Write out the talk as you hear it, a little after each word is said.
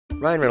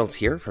Ryan Reynolds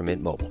here from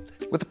Mint Mobile.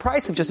 With the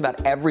price of just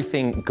about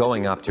everything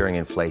going up during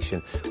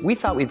inflation, we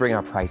thought we'd bring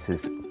our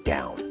prices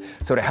down.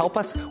 So to help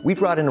us, we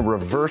brought in a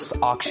reverse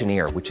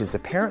auctioneer, which is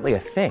apparently a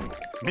thing.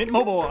 Mint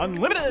Mobile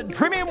Unlimited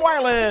Premium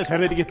Wireless. How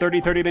to get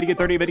 30, 30, bit to get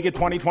 30, bit to get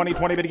 20, 20,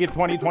 20, bit to get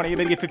 20, 20,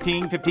 bit to get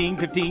 15, 15,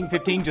 15,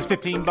 15, just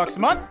 $15 a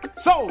month?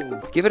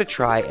 Sold! Give it a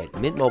try at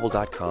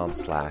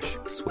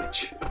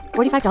mintmobile.com/switch.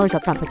 $45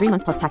 up front for 3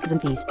 months plus taxes and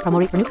fees. Promo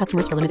rate for new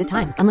customers for limited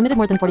time. Unlimited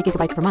more than 40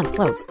 gigabytes per month.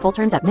 Slows full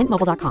terms at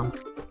mintmobile.com.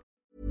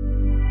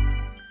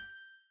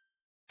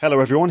 Hello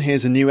everyone,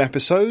 here's a new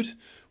episode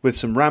with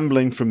some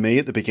rambling from me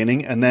at the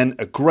beginning and then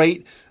a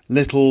great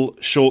little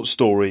short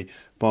story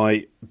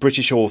by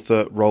British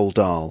author Roald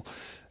Dahl.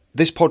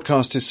 This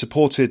podcast is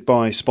supported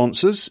by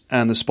sponsors,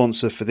 and the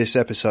sponsor for this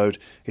episode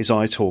is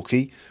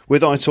italki.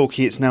 With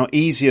italki, it's now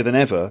easier than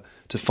ever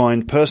to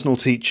find personal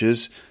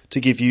teachers to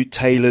give you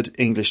tailored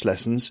English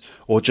lessons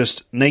or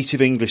just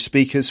native English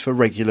speakers for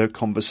regular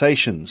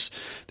conversations.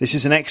 This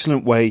is an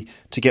excellent way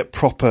to get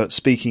proper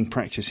speaking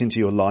practice into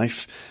your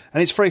life,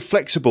 and it's very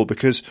flexible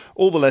because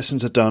all the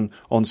lessons are done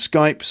on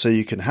Skype, so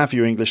you can have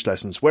your English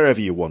lessons wherever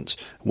you want,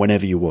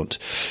 whenever you want.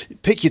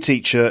 Pick your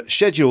teacher,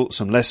 schedule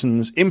some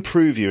lessons,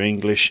 improve your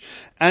English,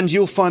 and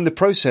you'll find the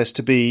process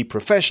to be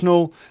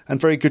professional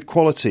and very good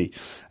quality.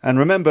 And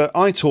remember,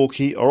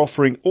 italki are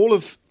offering all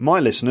of my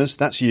listeners,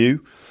 that's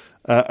you,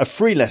 a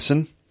free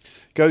lesson.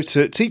 Go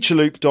to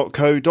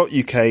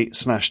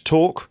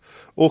teacherluke.co.uk/talk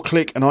or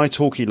click an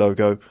italki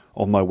logo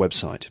on my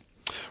website.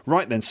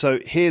 Right then, so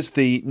here's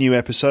the new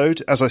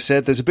episode. As I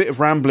said, there's a bit of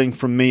rambling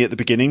from me at the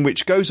beginning,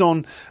 which goes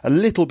on a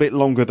little bit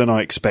longer than I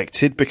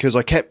expected because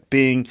I kept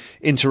being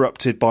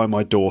interrupted by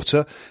my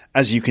daughter,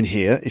 as you can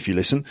hear if you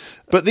listen.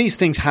 But these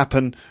things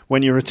happen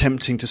when you're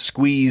attempting to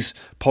squeeze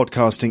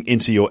podcasting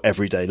into your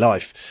everyday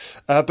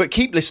life. But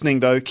keep listening,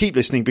 though. Keep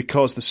listening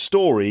because the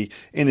story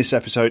in this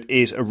episode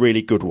is a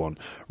really good one.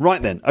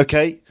 Right then,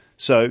 okay,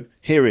 so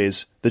here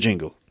is the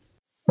jingle.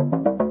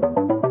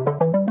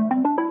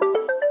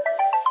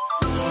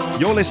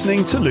 You're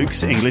listening to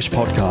Luke's English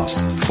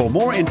Podcast. For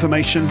more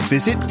information,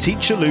 visit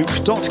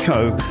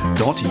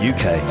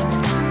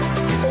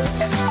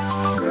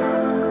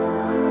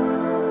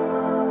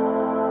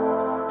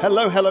teacherluke.co.uk.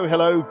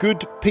 Hello,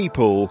 good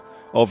people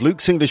of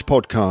Luke's English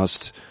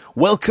Podcast.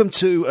 Welcome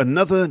to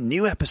another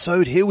new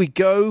episode. Here we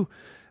go.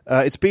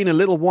 It's been a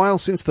little while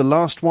since the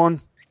last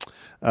one.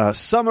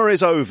 Summer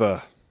is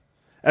over.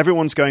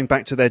 Everyone's going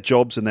back to their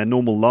jobs and their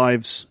normal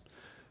lives.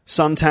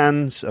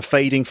 Suntans are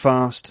fading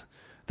fast.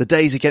 The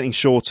days are getting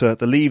shorter,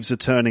 the leaves are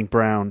turning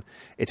brown.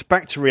 It's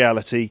back to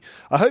reality.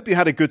 I hope you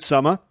had a good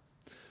summer.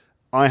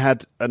 I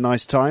had a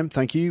nice time,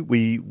 thank you.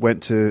 We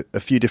went to a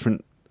few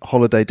different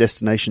holiday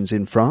destinations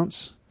in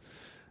France,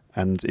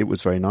 and it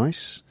was very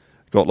nice.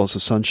 Got lots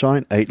of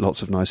sunshine, ate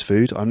lots of nice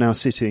food. I'm now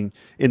sitting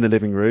in the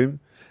living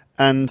room,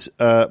 and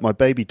my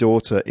baby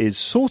daughter is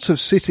sort of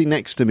sitting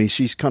next to me.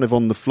 She's kind of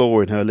on the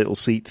floor in her little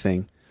seat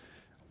thing,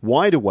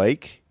 wide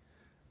awake,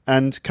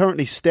 and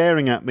currently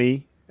staring at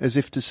me as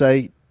if to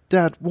say,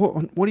 Dad,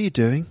 what are you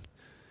doing?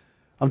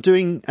 I'm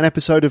doing an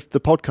episode of the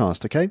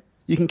podcast, okay?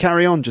 You can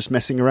carry on just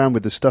messing around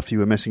with the stuff you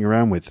were messing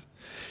around with.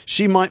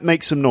 She might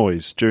make some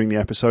noise during the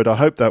episode. I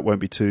hope that won't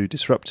be too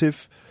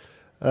disruptive.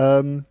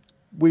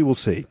 We will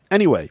see.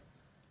 Anyway,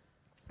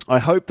 I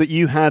hope that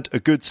you had a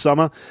good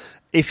summer,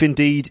 if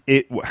indeed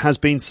it has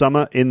been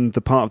summer in the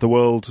part of the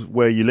world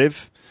where you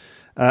live.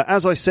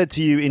 As I said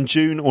to you in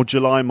June or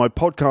July, my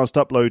podcast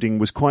uploading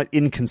was quite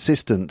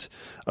inconsistent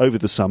over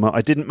the summer.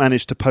 I didn't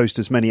manage to post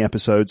as many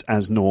episodes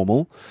as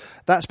normal.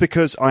 That's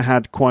because I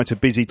had quite a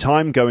busy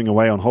time going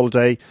away on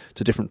holiday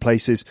to different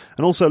places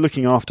and also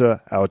looking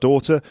after our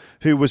daughter,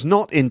 who was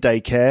not in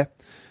daycare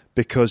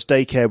because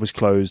daycare was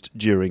closed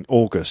during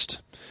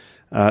August.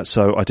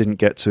 So I didn't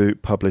get to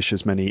publish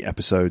as many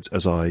episodes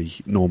as I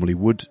normally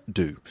would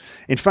do.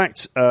 In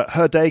fact,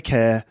 her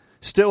daycare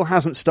still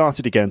hasn't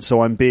started again,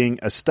 so I'm being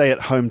a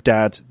stay-at-home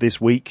dad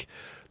this week,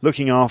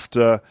 looking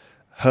after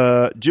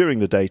her during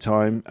the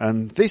daytime,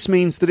 and this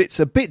means that it's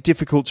a bit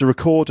difficult to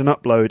record and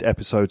upload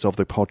episodes of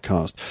the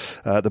podcast.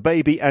 The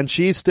baby, and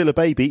she is still a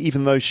baby,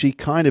 even though she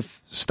kind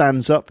of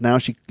stands up now.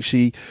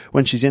 She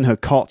when she's in her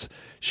cot,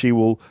 she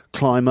will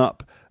climb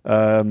up,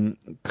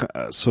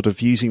 sort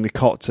of using the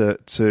cot to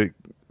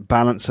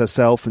balance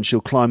herself, and she'll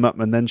climb up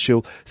and then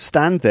she'll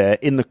stand there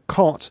in the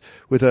cot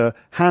with her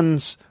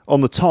hands on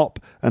the top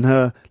and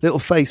her little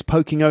face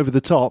poking over the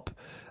top,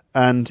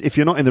 and if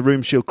you're not in the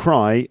room she'll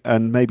cry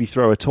and maybe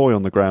throw a toy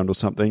on the ground or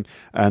something,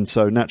 and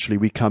so naturally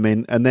we come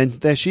in and then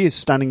there she is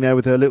standing there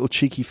with her little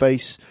cheeky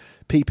face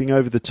peeping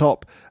over the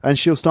top, and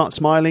she'll start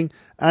smiling,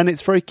 and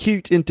it's very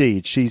cute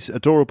indeed. She's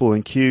adorable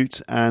and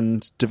cute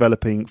and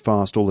developing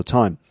fast all the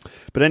time.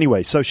 But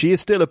anyway, so she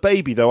is still a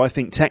baby though, I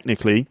think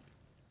technically.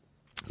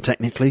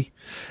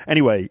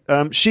 Anyway,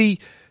 she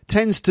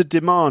tends to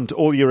demand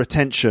all your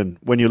attention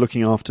when you're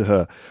looking after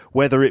her,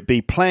 whether it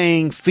be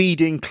playing,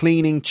 feeding,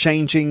 cleaning,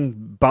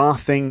 changing,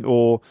 bathing,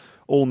 or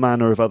all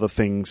manner of other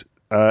things.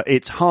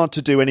 It's hard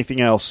to do anything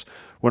else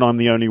when I'm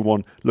the only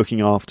one looking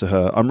after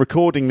her. I'm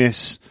recording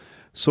this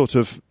sort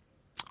of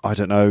I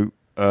don't know,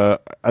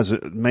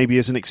 maybe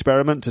as an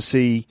experiment to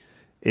see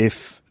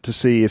if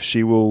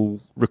she will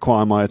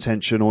require my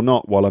attention or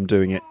not while I'm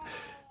doing it.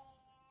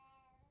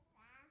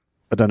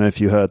 I don't know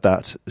if you heard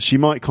that. She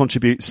might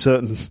contribute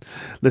certain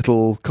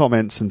little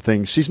comments and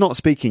things. She's not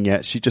speaking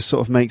yet. She just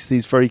sort of makes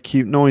these very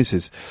cute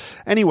noises.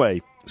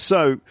 Anyway,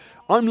 so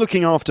I'm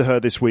looking after her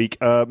this week.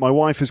 My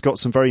wife has got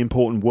some very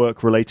important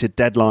work-related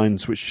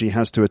deadlines which she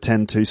has to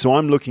attend to, so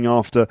I'm looking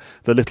after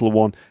the little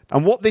one.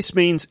 And what this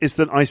means is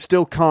that I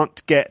still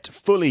can't get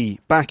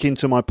fully back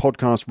into my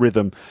podcast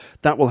rhythm.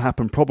 That will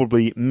happen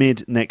probably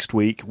mid next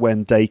week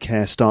when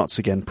daycare starts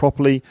again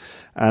properly,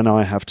 and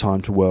I have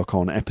time to work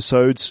on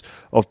episodes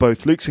of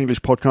both Luke's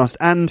English Podcast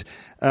and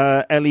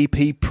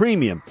LEP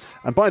Premium.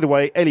 And by the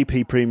way,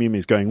 LEP Premium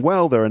is going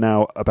well. There are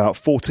now about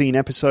 14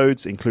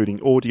 episodes, including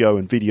audio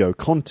and video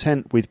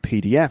content with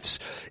PDFs.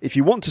 If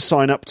you want to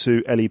sign up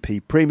to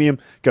LEP Premium,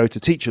 go to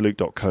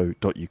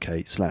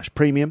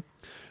teacherluke.co.uk/premium.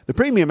 The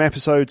premium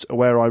episodes are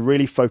where I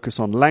really focus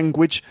on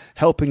language,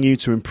 helping you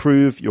to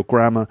improve your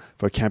grammar,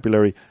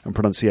 vocabulary and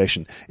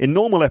pronunciation. In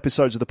normal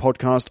episodes of the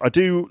podcast, I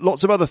do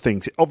lots of other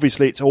things.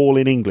 Obviously, it's all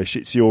in English.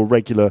 It's your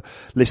regular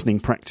listening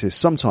practice.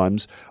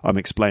 Sometimes I'm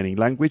explaining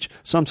language.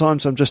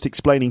 Sometimes I'm just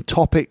explaining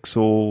topics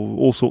or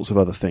all sorts of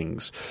other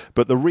things.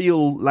 But the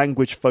real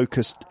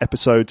language-focused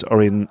episodes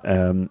are in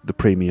the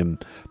premium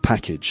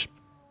package.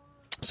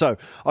 So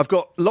I've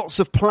got lots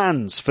of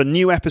plans for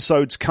new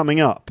episodes coming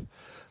up,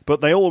 but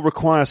they all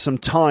require some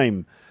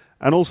time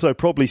and also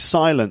probably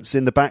silence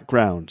in the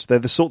background. They're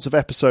the sorts of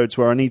episodes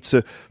where I need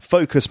to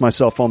focus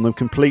myself on them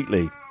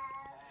completely.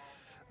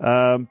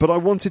 But I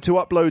wanted to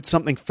upload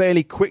something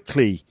fairly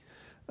quickly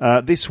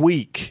this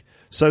week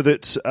so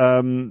that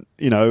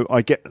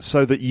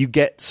so that you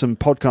get some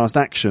podcast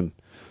action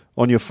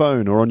on your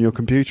phone or on your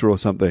computer or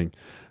something.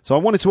 So I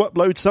wanted to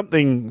upload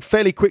something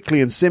fairly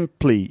quickly and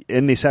simply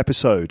in this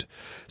episode.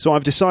 So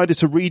I've decided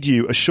to read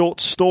you a short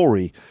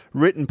story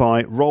written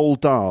by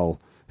Roald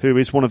Dahl, who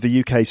is one of the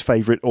UK's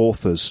favourite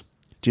authors.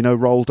 Do you know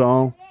Roald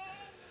Dahl?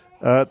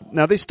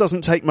 Now, this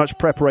doesn't take much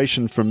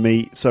preparation from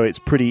me, so it's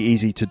pretty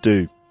easy to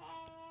do.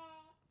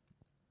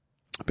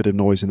 A bit of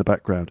noise in the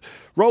background.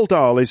 Roald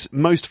Dahl is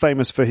most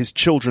famous for his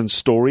children's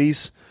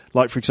stories,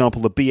 like, for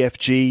example, the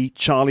BFG,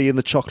 Charlie and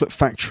the Chocolate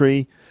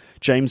Factory,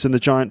 James and the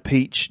Giant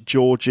Peach,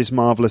 George's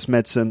Marvellous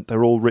Medicine.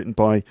 They're all written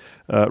by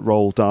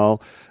Roald Dahl.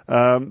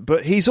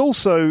 But he's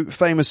also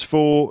famous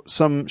for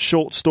some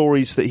short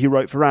stories that he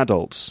wrote for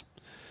adults.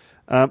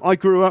 I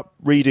grew up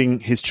reading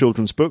his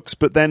children's books,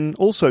 but then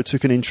also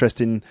took an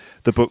interest in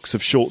the books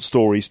of short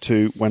stories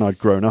too when I'd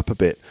grown up a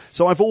bit.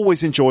 So I've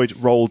always enjoyed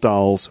Roald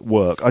Dahl's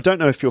work. I don't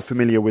know if you're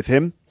familiar with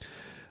him.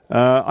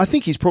 I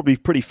think he's probably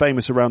pretty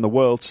famous around the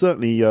world.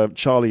 Certainly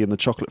Charlie and the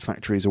Chocolate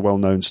Factory is a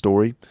well-known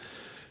story.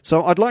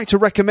 So I'd like to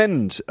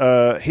recommend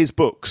his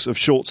books of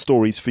short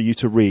stories for you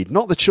to read.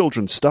 Not the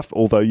children's stuff,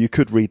 although you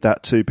could read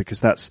that too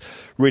because that's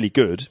really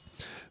good.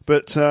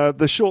 But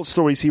the short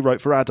stories he wrote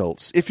for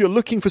adults. If you're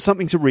looking for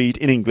something to read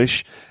in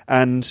English,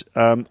 and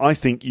I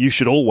think you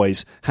should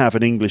always have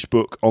an English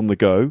book on the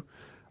go.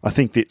 I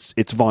think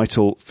it's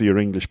vital for your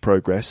English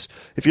progress.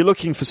 If you're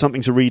looking for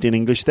something to read in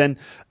English, then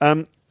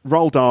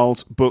Roald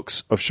Dahl's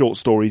books of short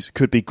stories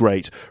could be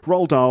great.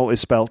 Roald Dahl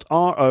is spelt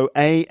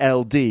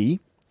ROALD.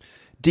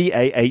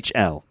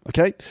 DAHL.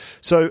 Okay,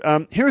 so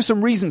here are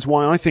some reasons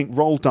why I think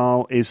Roald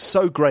Dahl is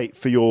so great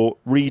for your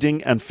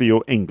reading and for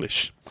your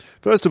English.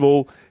 First of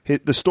all,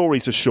 the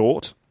stories are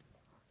short.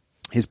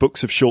 His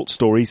books of short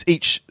stories.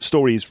 Each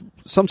story is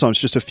sometimes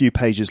just a few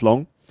pages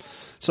long.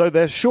 So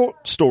they're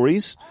short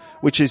stories,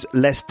 which is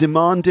less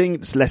demanding,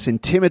 it's less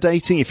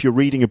intimidating. If you're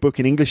reading a book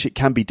in English, it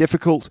can be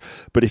difficult.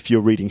 But if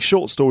you're reading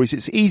short stories,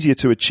 it's easier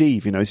to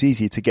achieve. It's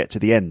easier to get to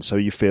the end, so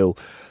you feel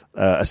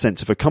a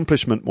sense of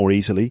accomplishment more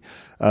easily.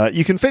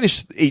 You can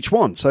finish each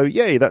one, so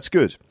yay, that's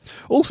good.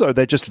 Also,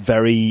 they're just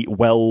very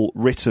well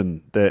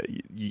written.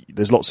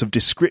 There's lots of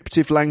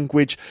descriptive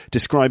language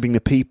describing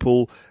the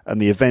people and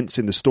the events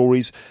in the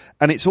stories,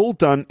 and it's all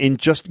done in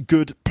just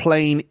good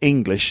plain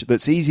English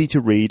that's easy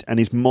to read and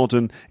is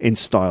modern in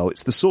style.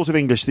 It's the sort of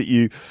English that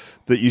you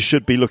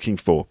should be looking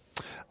for.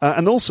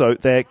 And also,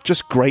 they're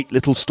just great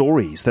little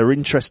stories. They're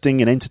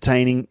interesting and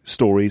entertaining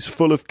stories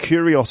full of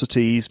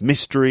curiosities,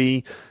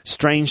 mystery,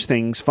 strange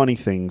things, funny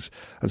things,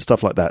 and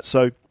stuff like that.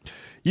 So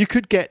you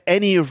could get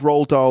any of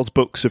Roald Dahl's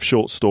books of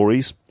short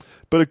stories,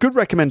 but a good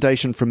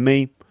recommendation from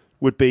me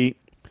would be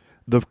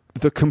the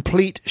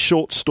Complete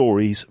Short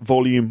Stories,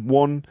 Volume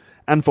 1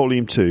 and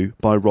Volume 2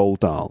 by Roald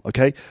Dahl.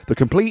 Okay? The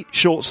Complete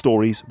Short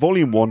Stories,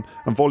 Volume 1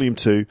 and Volume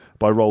 2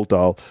 by Roald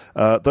Dahl.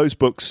 Those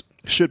books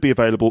should be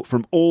available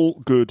from all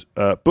good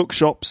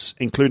bookshops,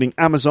 including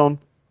Amazon.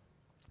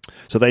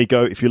 So there you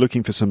go. If you're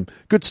looking for some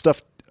good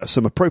stuff,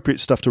 some appropriate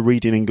stuff to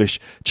read in English,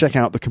 check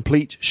out the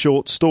Complete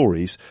Short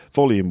Stories,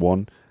 Volume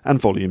 1 and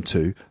Volume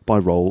 2 by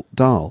Roald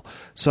Dahl.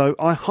 So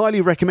I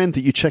highly recommend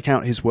that you check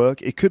out his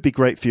work. It could be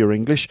great for your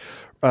English.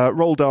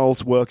 Roald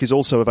Dahl's work is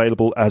also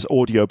available as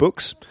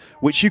audiobooks,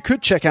 which you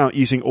could check out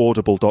using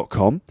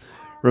audible.com.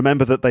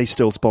 Remember that they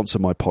still sponsor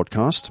my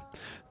podcast.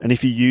 And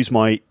if you use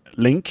my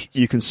link,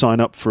 you can sign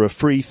up for a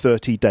free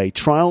 30-day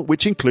trial,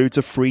 which includes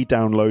a free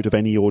download of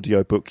any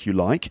audiobook you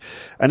like.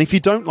 And if you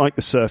don't like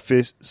the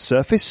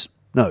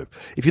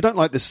if you don't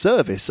like the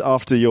service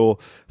after your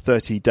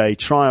 30-day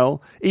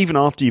trial, even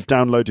after you've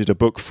downloaded a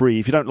book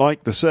free, if you don't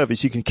like the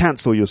service, you can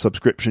cancel your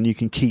subscription. You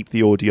can keep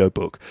the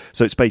audiobook.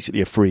 So it's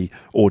basically a free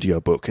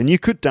audiobook. And you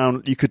could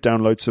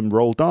download some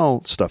Roald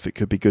Dahl stuff. It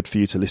could be good for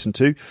you to listen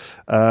to.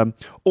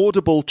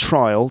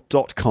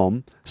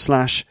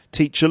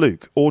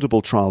 audibletrial.com/TeacherLuke.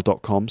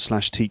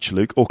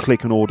 audibletrial.com/TeacherLuke, or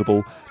click an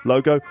Audible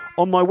logo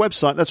on my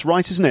website. That's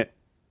right, isn't it?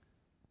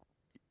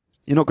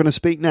 You're not going to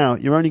speak now.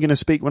 You're only going to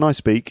speak when I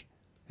speak.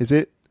 Is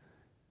it?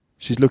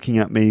 She's looking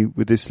at me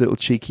with this little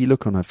cheeky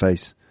look on her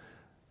face,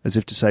 as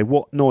if to say,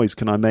 what noise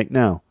can I make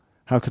now?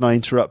 How can I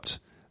interrupt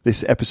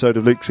this episode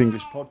of Luke's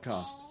English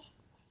podcast?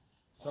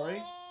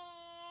 Sorry?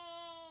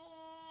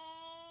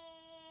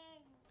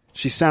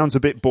 She sounds a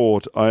bit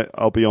bored,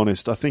 I'll be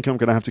honest. I think I'm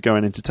going to have to go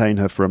and entertain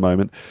her for a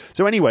moment.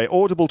 So anyway,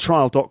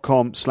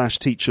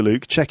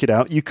 audibletrial.com/TeacherLuke. Check it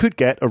out. You could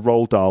get a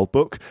Roald Dahl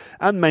book,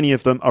 and many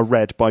of them are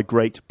read by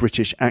great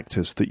British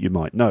actors that you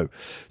might know.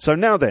 So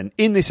now then,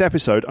 in this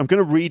episode, I'm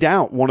going to read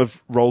out one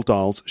of Roald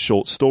Dahl's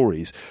short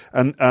stories.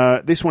 And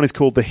this one is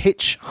called The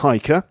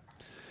Hitchhiker.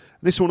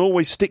 This one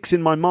always sticks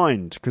in my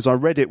mind because I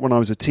read it when I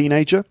was a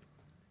teenager.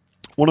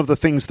 One of the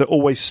things that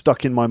always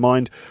stuck in my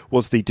mind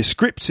was the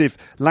descriptive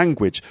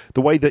language,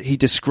 the way that he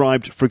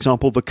described, for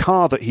example, the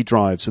car that he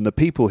drives and the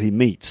people he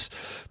meets.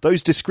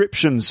 Those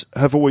descriptions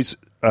have always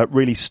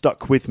really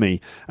stuck with me,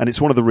 and it's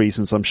one of the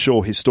reasons I'm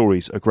sure his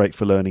stories are great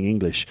for learning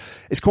English.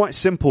 It's quite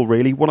simple,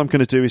 really. What I'm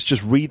going to do is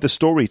just read the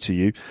story to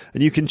you,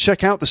 and you can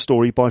check out the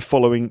story by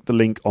following the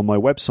link on my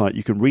website.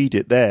 You can read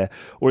it there,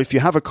 or if you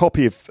have a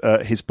copy of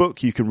his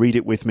book, you can read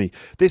it with me.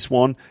 This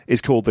one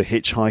is called The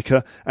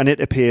Hitchhiker, and it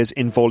appears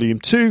in Volume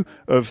 2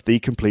 of the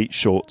Complete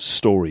Short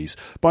Stories.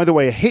 By the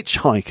way, a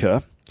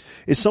hitchhiker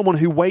is someone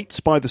who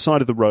waits by the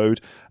side of the road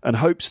and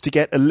hopes to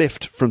get a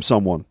lift from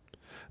someone.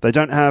 They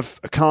don't have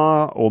a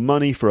car or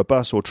money for a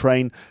bus or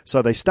train,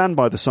 so they stand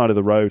by the side of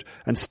the road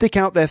and stick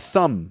out their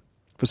thumb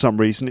for some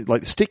reason.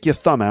 Like, stick your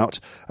thumb out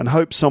and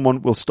hope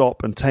someone will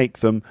stop and take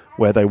them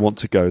where they want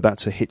to go.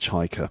 That's a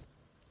hitchhiker.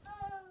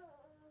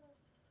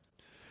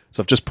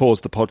 So I've just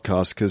paused the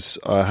podcast because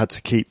I had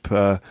to keep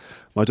my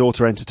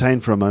daughter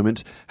entertained for a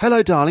moment.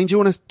 Hello, darling. Do you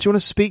want to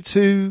speak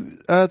to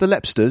the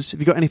Lepsters? Have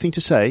you got anything to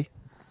say?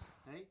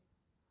 Hey,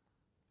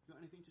 got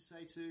anything to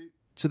say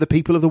to the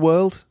people of the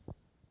world?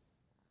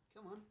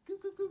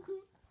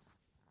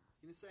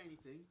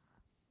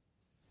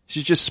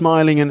 She's just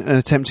smiling and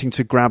attempting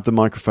to grab the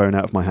microphone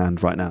out of my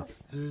hand right now.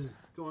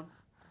 Go on.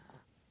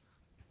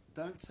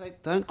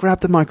 Don't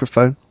grab the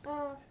microphone.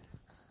 How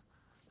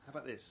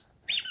about this?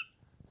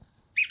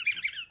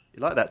 You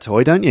like that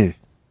toy, don't you?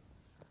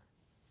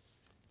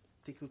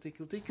 Tickle,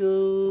 tickle,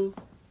 tickle.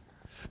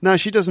 No,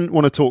 she doesn't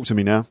want to talk to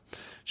me now.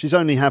 She's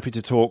only happy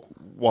to talk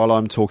while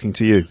I'm talking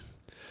to you,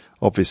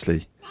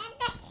 obviously.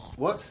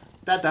 What?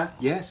 Dada?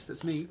 Yes,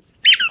 that's me.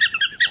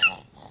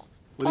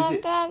 What is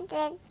it?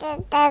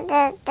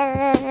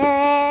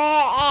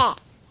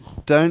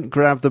 Don't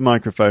grab the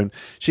microphone.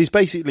 She's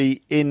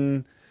basically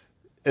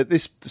at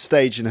this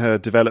stage in her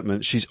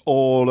development, she's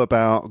all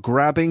about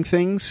grabbing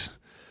things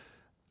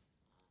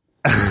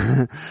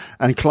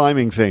and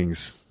climbing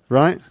things,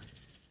 right?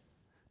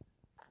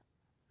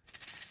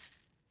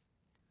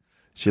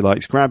 She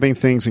likes grabbing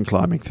things and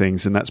climbing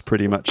things, and that's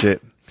pretty much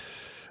it.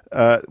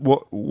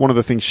 One of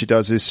the things she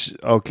does is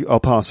I'll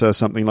pass her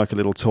something like a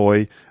little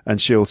toy, and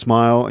she'll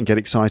smile and get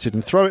excited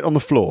and throw it on the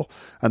floor,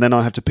 and then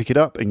I have to pick it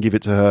up and give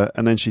it to her,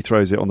 and then she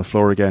throws it on the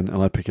floor again,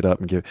 and I pick it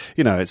up and give.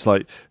 It's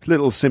like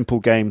little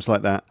simple games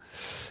like that.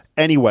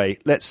 Anyway,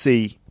 let's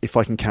see if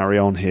I can carry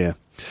on here.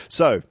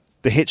 So,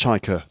 The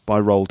Hitchhiker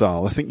by Roald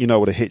Dahl. I think you know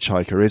what a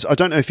hitchhiker is. I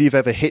don't know if you've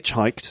ever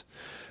hitchhiked.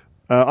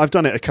 I've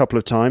done it a couple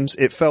of times.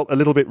 It felt a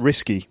little bit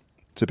risky,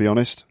 to be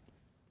honest.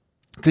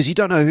 Because you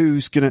don't know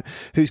whose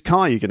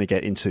car you're going to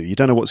get into. You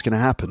don't know what's going to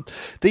happen.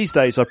 These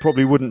days, I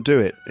probably wouldn't do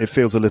it. It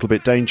feels a little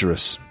bit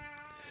dangerous.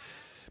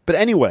 But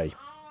anyway,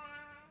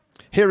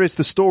 here is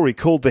the story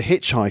called The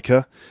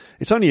Hitchhiker.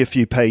 It's only a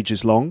few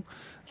pages long.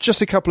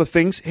 Just a couple of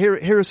things.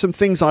 Here are some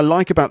things I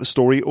like about the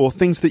story, or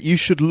things that you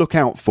should look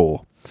out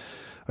for.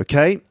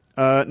 Okay?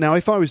 Now,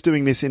 if I was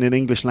doing this in an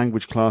English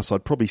language class,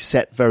 I'd probably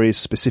set various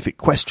specific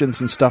questions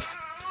and stuff.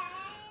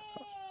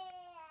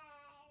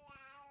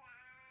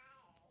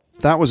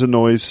 That was a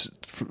noise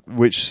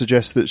which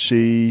suggests that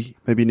she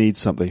maybe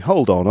needs something.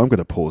 Hold on, I'm going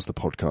to pause the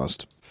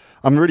podcast.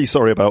 I'm really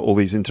sorry about all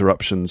these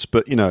interruptions,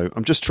 but,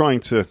 I'm just trying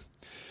to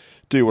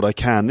do what I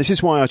can. This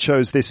is why I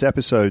chose this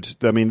episode,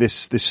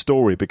 this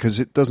story, because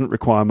it doesn't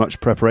require much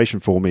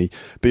preparation for me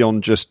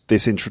beyond just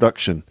this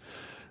introduction.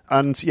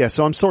 And,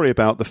 so I'm sorry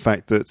about the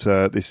fact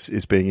that this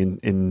is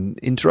being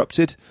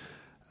interrupted.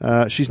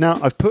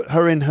 I've put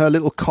her in her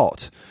little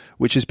cot,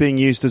 which is being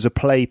used as a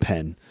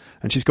playpen.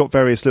 And she's got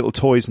various little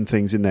toys and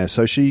things in there,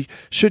 so she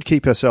should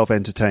keep herself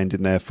entertained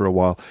in there for a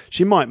while.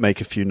 She might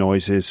make a few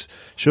noises.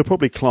 She'll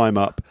probably climb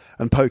up,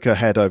 and poke her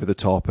head over the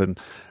top and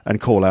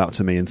call out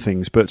to me and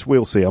things. But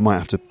we'll see. I might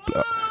have to...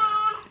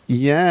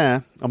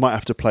 I might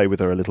have to play with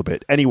her a little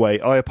bit. Anyway,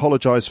 I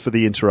apologise for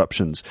the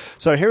interruptions.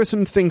 So here are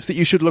some things that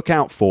you should look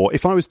out for.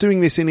 If I was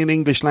doing this in an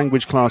English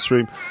language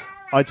classroom,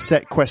 I'd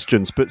set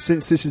questions, but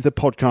since this is the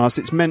podcast,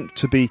 it's meant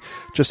to be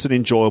just an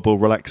enjoyable,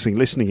 relaxing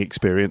listening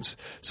experience,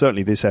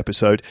 certainly this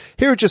episode.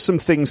 Here are just some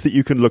things that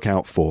you can look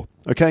out for,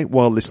 okay,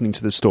 while listening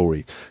to the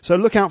story. So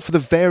look out for the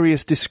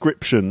various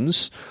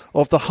descriptions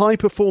of the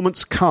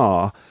high-performance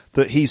car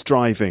that he's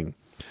driving.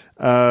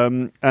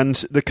 And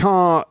the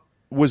car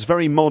was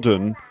very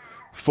modern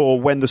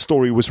for when the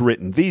story was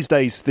written. These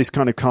days, this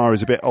kind of car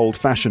is a bit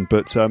old-fashioned,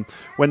 but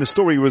when the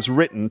story was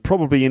written,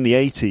 probably in the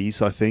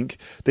 80s, I think,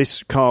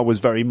 this car was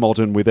very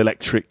modern with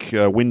electric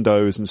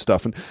windows and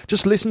stuff. And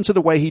just listen to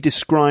the way he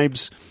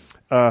describes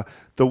the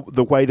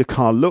way the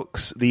car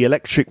looks, the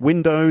electric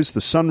windows, the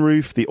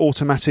sunroof, the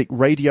automatic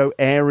radio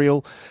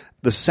aerial,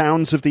 the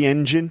sounds of the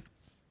engine,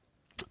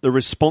 the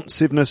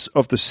responsiveness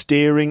of the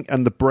steering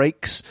and the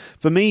brakes.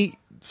 For me,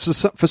 for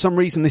some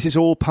reason, this is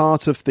all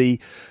part of the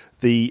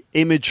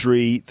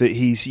imagery that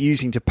he's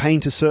using to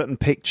paint a certain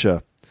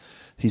picture.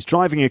 He's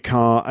driving a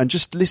car, and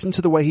just listen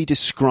to the way he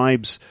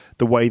describes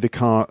the way the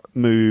car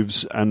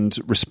moves and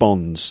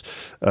responds.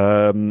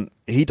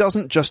 He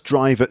doesn't just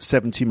drive at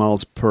 70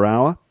 miles per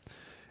hour.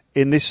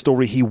 In this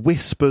story, he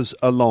whispers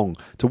along.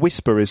 To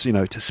whisper is,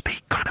 to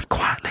speak kind of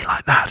quietly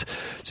like that.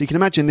 So you can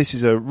imagine this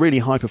is a really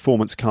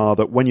high-performance car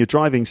that when you're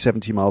driving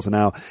 70 miles an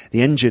hour,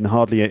 the engine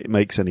hardly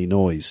makes any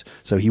noise.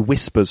 So he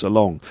whispers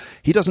along.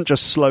 He doesn't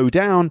just slow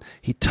down,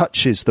 he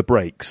touches the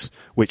brakes,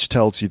 which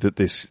tells you that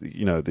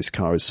this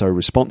car is so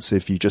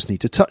responsive, you just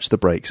need to touch the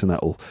brakes and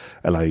that will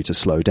allow you to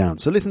slow down.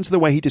 So listen to the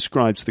way he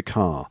describes the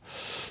car.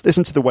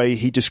 Listen to the way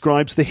he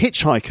describes the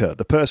hitchhiker,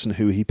 the person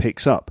who he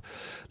picks up.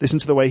 Listen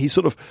to the way he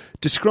sort of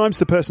describes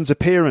the person's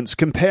appearance,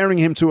 comparing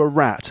him to a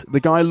rat.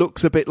 The guy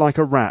looks a bit like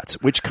a rat,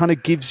 which kind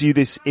of gives you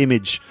this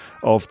image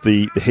of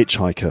the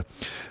hitchhiker.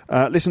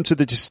 Listen to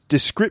the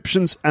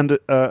descriptions and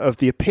of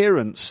the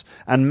appearance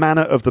and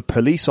manner of the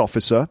police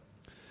officer.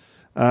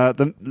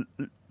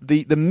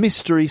 The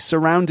mystery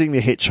surrounding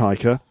the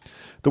hitchhiker.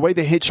 The way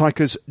the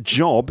hitchhiker's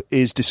job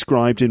is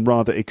described in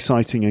rather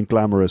exciting and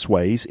glamorous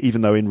ways,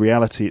 even though in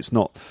reality it's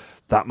not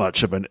that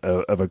much of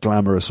a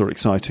glamorous or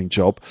exciting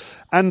job.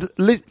 And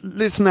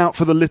listen out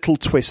for the little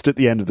twist at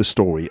the end of the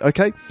story,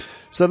 okay?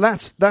 So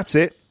that's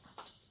it.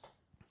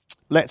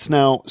 Let's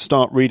now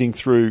start reading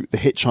through The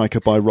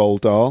Hitchhiker by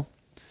Roald Dahl,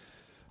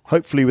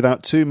 hopefully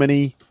without too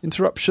many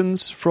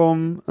interruptions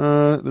from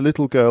the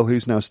little girl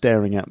who's now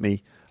staring at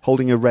me,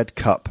 holding a red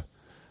cup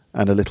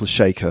and a little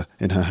shaker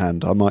in her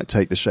hand. I might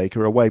take the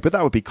shaker away, but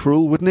that would be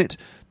cruel, wouldn't it,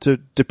 to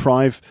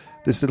deprive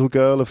this little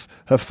girl of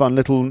her fun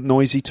little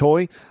noisy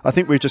toy? I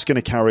think we're just going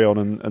to carry on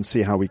and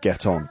see how we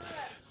get on.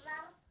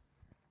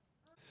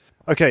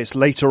 Okay, it's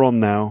later on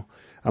now,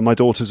 and my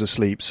daughter's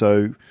asleep,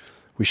 so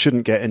we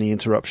shouldn't get any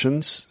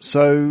interruptions.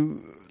 So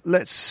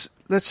let's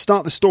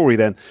start the story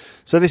then.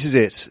 So this is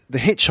it, The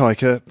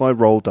Hitchhiker by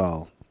Roald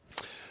Dahl.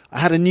 I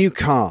had a new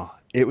car.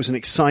 It was an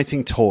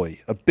exciting toy,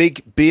 a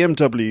big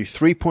BMW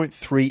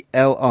 3.3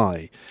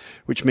 Li,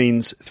 which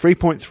means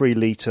 3.3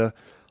 litre,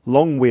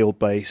 long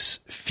wheelbase,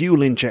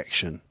 fuel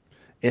injection.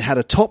 It had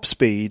a top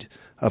speed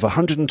of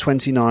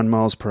 129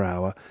 miles per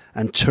hour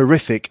and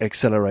terrific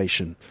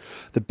acceleration.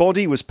 The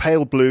body was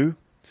pale blue,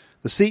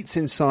 the seats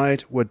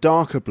inside were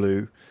darker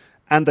blue,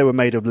 and they were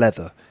made of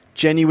leather,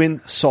 genuine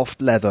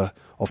soft leather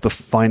of the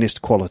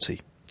finest quality.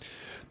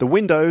 The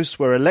windows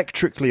were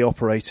electrically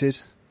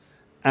operated,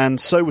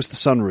 and so was the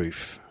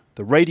sunroof.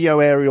 The radio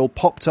aerial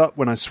popped up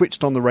when I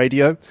switched on the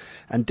radio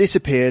and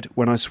disappeared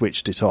when I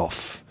switched it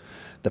off.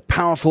 The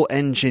powerful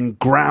engine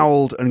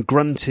growled and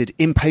grunted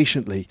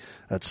impatiently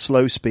at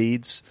slow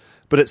speeds,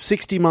 but at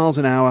 60 miles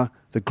an hour,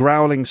 the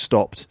growling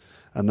stopped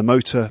and the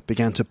motor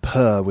began to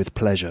purr with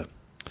pleasure.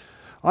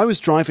 I was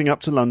driving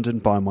up to London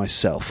by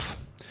myself.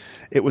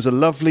 It was a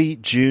lovely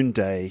June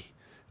day.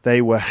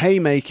 They were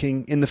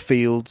haymaking in the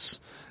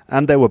fields,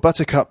 and there were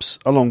buttercups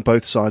along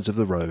both sides of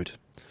the road.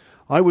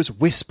 I was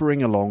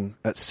whispering along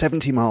at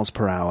 70 miles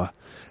per hour,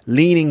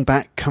 leaning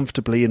back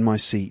comfortably in my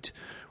seat,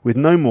 with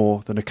no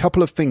more than a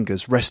couple of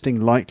fingers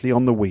resting lightly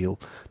on the wheel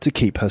to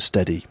keep her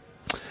steady.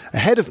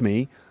 Ahead of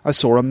me, I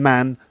saw a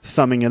man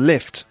thumbing a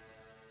lift.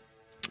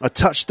 I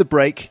touched the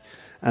brake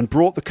and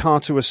brought the car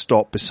to a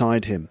stop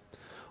beside him.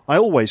 I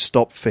always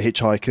stopped for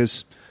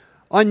hitchhikers.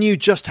 I knew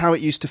just how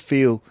it used to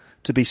feel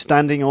to be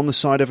standing on the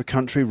side of a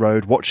country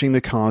road watching the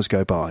cars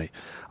go by.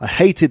 I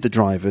hated the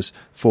drivers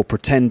for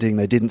pretending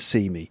they didn't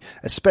see me,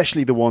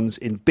 especially the ones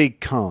in big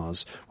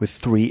cars with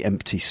 3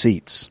 empty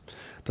seats.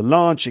 The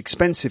large,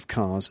 expensive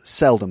cars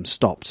seldom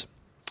stopped.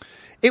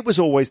 It was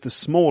always the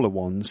smaller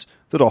ones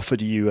that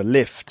offered you a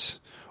lift,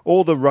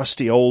 or the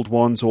rusty old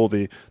ones, or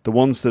the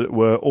ones that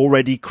were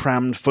already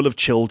crammed full of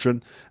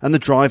children, and the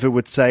driver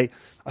would say,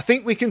 "I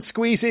think we can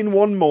squeeze in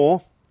one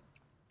more."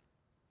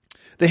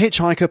 The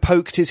hitchhiker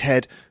poked his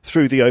head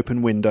through the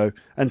open window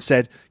and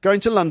said, "Going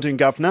to London,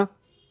 governor?"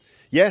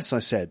 "Yes," I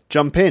said,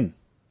 "jump in."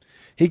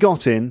 He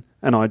got in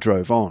and I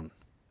drove on.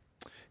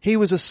 He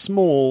was a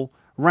small,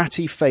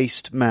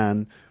 ratty-faced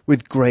man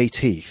with grey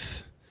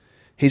teeth.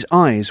 His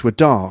eyes were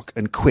dark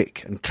and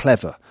quick and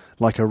clever,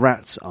 like a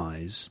rat's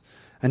eyes,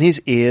 and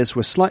his ears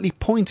were slightly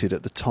pointed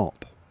at the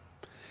top.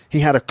 He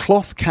had a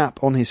cloth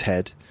cap on his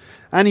head,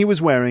 and he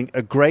was wearing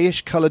a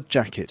greyish-coloured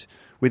jacket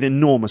with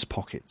enormous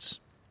pockets.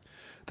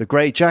 The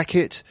grey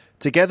jacket,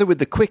 together with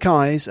the quick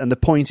eyes and the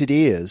pointed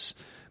ears,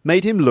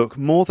 made him look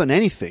more than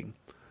anything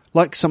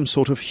like some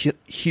sort of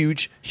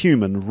huge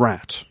human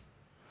rat.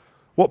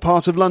 "What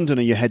part of London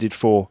are you headed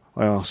for?"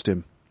 I asked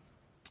him.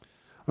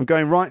 "I'm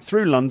going right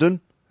through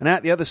London and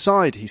out the other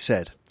side," he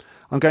said.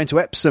 "I'm going to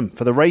Epsom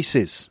for the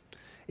races.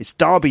 It's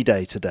Derby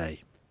Day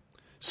today."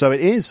 "So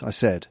it is," I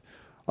said.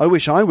 "I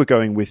wish I were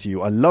going with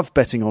you. I love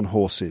betting on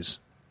horses."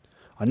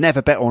 "I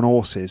never bet on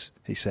horses,"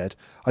 he said.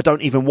 "I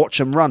don't even watch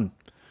them run.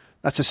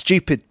 That's a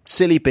stupid,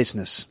 silly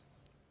business."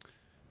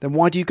 "Then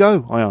why do you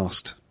go?" I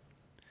asked.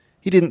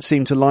 He didn't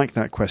seem to like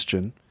that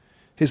question.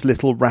 His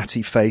little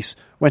ratty face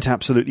went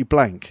absolutely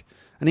blank,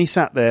 and he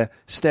sat there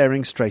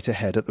staring straight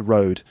ahead at the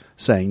road,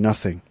 saying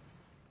nothing.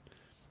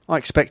 "I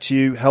expect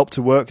you help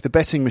to work the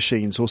betting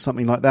machines or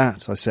something like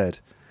that," I said.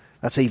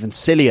 "That's even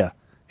sillier,"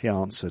 he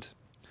answered.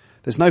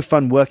 "There's no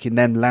fun working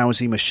them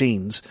lousy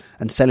machines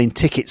and selling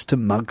tickets to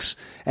mugs.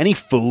 Any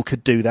fool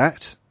could do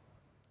that."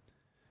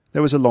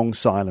 There was a long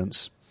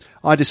silence.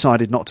 I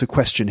decided not to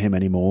question him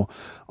anymore.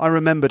 I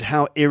remembered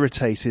how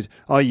irritated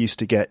I used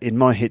to get in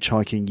my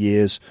hitchhiking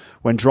years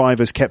when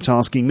drivers kept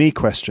asking me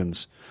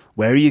questions.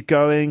 "Where are you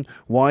going?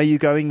 Why are you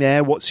going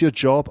there? What's your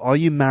job? Are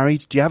you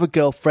married? Do you have a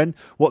girlfriend?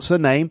 What's her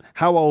name?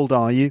 How old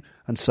are you?"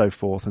 And so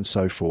forth and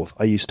so forth.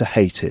 I used to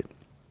hate it.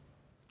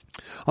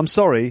 "I'm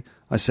sorry,"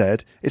 I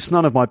said. "It's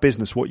none of my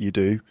business what you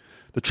do.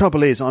 The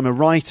trouble is I'm a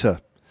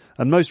writer,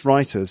 and most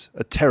writers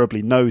are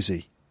terribly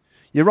nosy."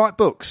 "You write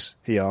books?"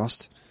 he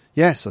asked.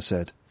 "Yes," I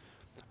said.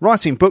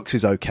 "Writing books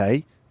is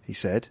okay," he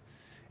said.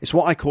 "It's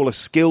what I call a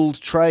skilled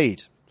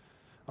trade.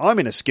 I'm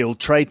in a skilled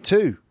trade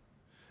too.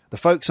 The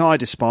folks I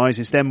despise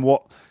is them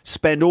what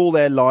spend all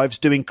their lives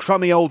doing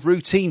crummy old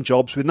routine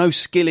jobs with no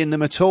skill in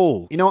them at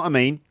all. You know what I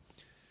mean?"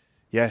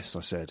 "Yes,"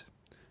 I said.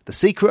 "The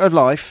secret of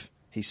life,"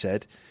 he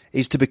said,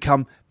 "is to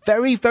become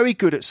very, very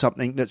good at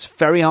something that's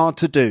very hard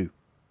to do.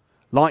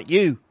 Like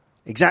you.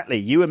 Exactly,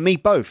 you and me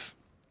both."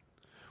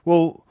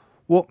 "Well,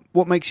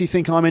 what makes you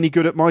think I'm any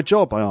good at my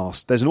job?" I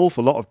asked. "There's an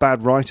awful lot of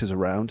bad writers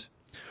around."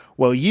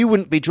 "Well, you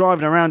wouldn't be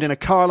driving around in a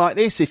car like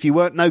this if you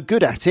weren't no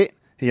good at it,"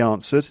 he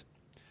answered.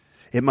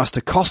 "It must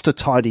have cost a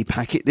tidy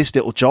packet, this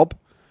little job."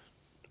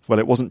 "Well,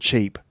 it wasn't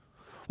cheap."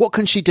 "What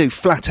can she do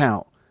flat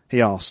out?"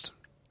 he asked.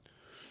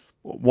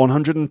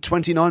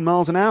 129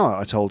 miles an hour,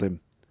 I told him.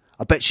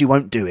 "I bet she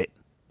won't do it."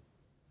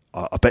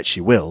 I bet she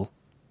will."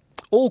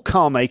 "All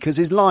car makers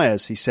is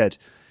liars," he said.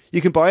 "You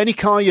can buy any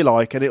car you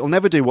like and it'll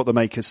never do what the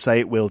makers say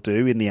it will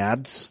do in the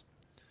ads."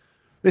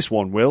 "This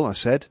one will," I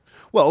said.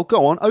 "Well,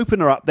 go on,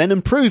 open her up then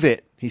and prove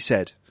it," he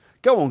said.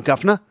 "Go on,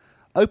 governor,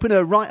 open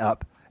her right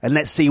up and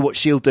let's see what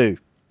she'll do."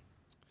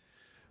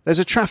 There's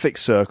a traffic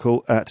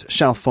circle at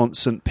Chalfont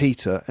St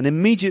Peter, and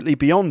immediately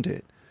beyond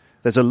it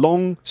there's a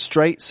long,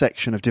 straight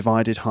section of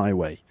divided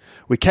highway.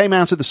 We came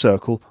out of the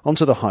circle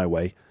onto the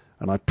highway,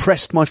 and I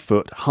pressed my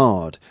foot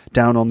hard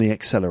down on the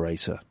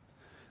accelerator.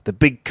 The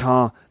big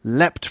car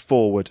leapt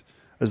forward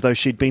as though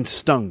she'd been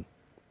stung.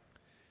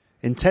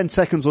 In 10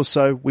 seconds or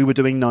so, we were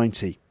doing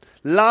 90.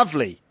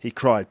 "Lovely," he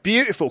cried.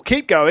 "Beautiful.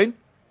 Keep going."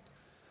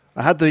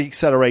 I had the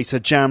accelerator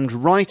jammed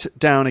right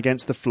down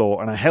against the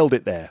floor, and I held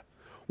it there.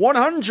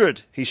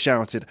 100, he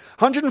shouted.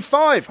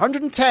 105,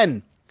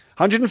 110,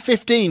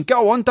 115.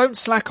 Go on, don't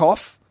slack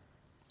off.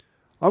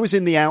 I was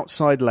in the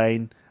outside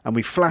lane, and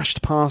we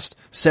flashed past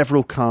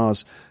several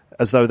cars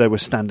as though they were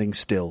standing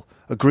still.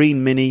 A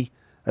green Mini,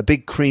 a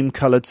big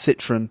cream-coloured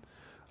Citroën,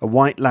 a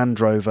white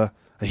Land Rover,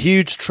 a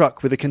huge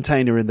truck with a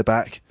container in the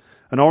back,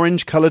 an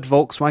orange-coloured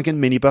Volkswagen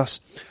minibus.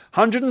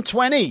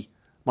 120,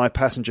 my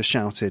passenger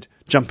shouted,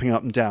 jumping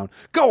up and down.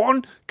 Go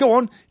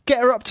on, get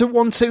her up to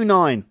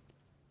 129.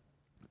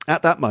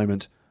 At that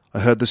moment, I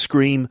heard the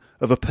scream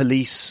of a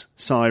police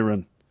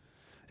siren.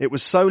 It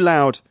was so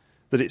loud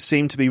that it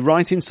seemed to be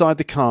right inside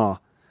the car,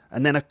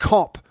 and then a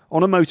cop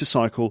on a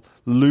motorcycle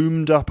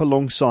loomed up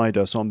alongside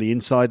us on the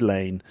inside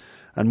lane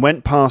and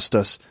went past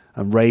us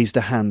and raised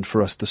a hand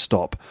for us to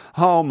stop.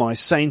 "Oh, my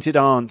sainted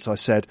aunt," I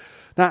said,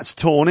 "that's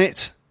torn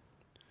it."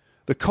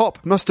 The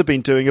cop must have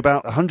been doing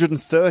about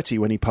 130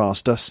 when he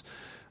passed us,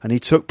 and he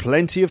took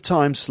plenty of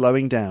time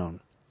slowing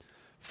down.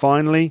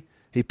 Finally,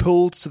 he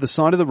pulled to the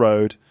side of the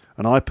road,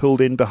 and I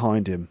pulled in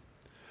behind him.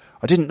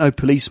 "I didn't know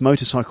police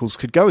motorcycles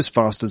could go as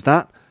fast as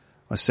that,"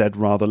 I said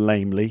rather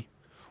lamely.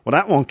 "Well,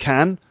 that one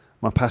can,"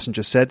 my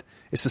passenger said.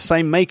 "It's the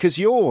same make as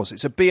yours.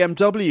 It's a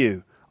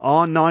BMW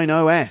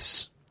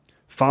R90S.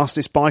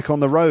 Fastest bike on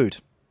the road.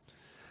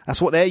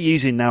 That's what they're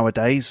using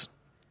nowadays."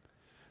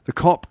 The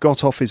cop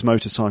got off his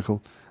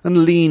motorcycle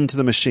and leaned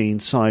the machine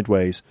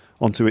sideways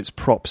onto its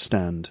prop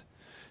stand.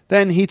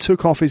 Then he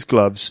took off his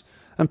gloves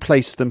and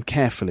placed them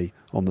carefully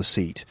on the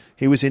seat.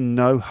 He was in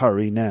no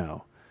hurry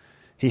now.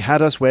 He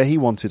had us where he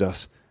wanted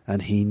us,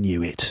 and he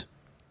knew it.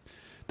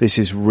 "This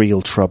is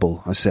real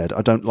trouble," I said.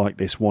 "I don't like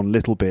this one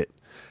little bit."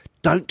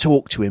 "Don't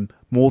talk to him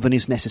more than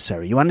is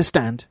necessary, you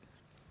understand?"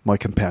 my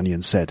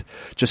companion said.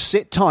 "Just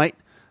sit tight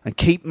and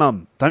keep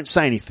mum. Don't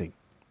say anything."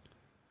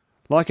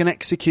 Like an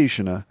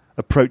executioner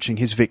approaching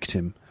his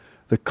victim,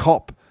 the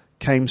cop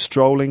came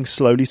strolling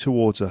slowly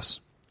towards us.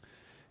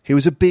 He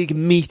was a big,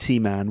 meaty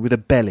man with a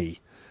belly,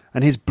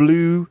 and his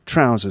blue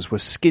trousers were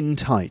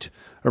skin-tight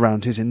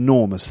around his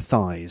enormous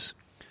thighs.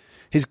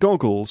 His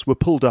goggles were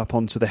pulled up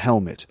onto the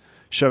helmet,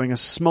 showing a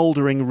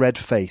smouldering red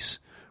face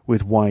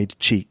with wide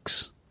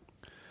cheeks.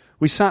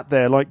 We sat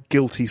there like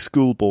guilty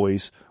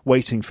schoolboys,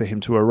 waiting for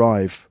him to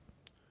arrive.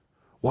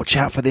 "Watch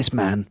out for this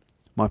man,"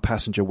 my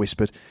passenger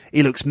whispered.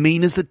 "He looks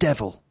mean as the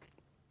devil."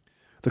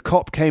 The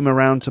cop came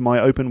around to my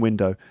open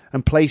window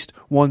and placed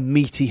one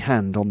meaty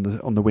hand on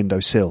the window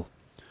sill.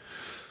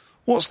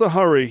 "What's the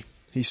hurry?"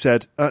 he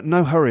said.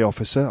 "No hurry,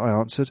 officer," I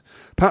answered.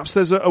 "Perhaps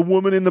there's a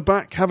woman in the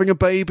back having a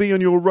baby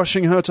and you're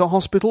rushing her to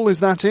hospital, is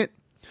that it?"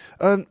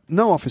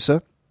 "No,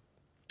 officer."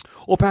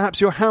 "Or perhaps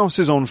your house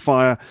is on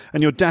fire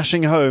and you're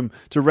dashing home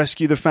to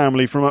rescue the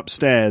family from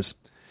upstairs."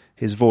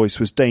 His voice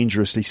was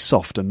dangerously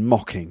soft and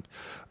mocking.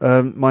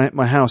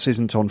 My house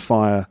isn't on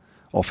fire,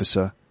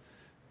 officer."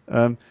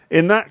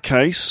 "In that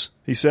case,"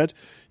 he said,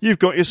 "you've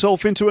got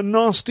yourself into a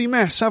nasty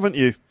mess, haven't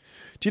you?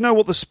 Do you know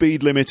what the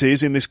speed limit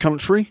is in this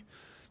country?"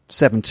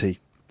 70,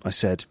 I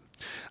said.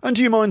 "And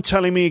do you mind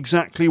telling me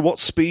exactly what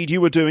speed you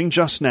were doing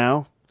just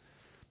now?"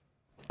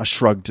 I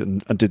shrugged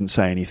and didn't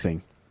say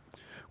anything.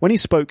 When he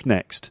spoke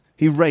next,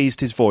 he raised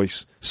his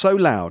voice so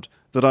loud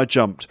that I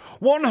jumped.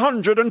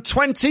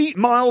 120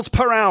 miles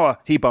per hour,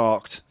 he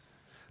barked.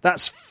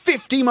 "That's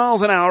 50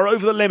 miles an hour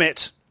over the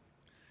limit."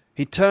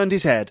 He turned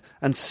his head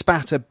and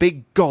spat a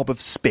big gob of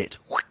spit.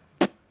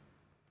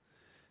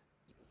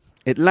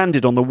 It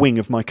landed on the wing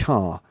of my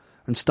car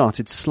and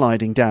started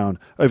sliding down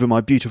over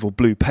my beautiful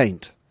blue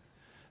paint.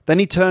 Then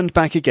he turned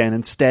back again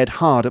and stared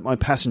hard at my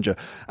passenger.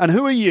 "And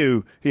who are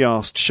you?" he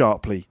asked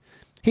sharply.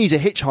 "He's a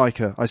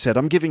hitchhiker," I said.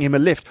 "I'm giving him a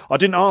lift." "I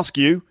didn't ask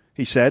you,"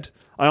 he said.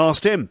 "I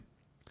asked him."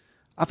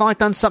 "Have I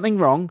done something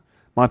wrong?"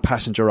 my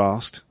passenger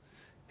asked.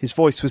 His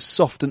voice was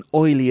soft and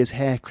oily as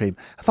hair cream.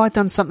 "Have I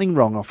done something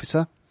wrong,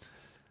 officer?"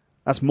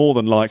 "That's more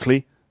than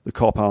likely," the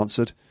cop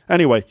answered.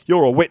 "Anyway,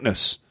 you're a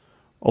witness.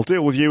 I'll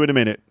deal with you in a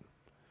minute."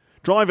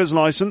 "Driver's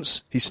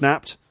licence," he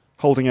snapped,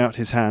 holding out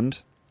his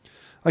hand.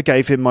 I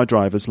gave him my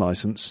driver's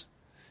licence.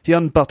 He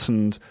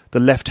unbuttoned the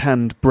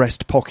left-hand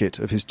breast pocket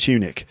of his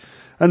tunic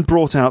and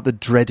brought out the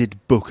dreaded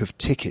book of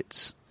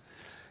tickets.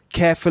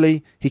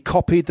 Carefully, he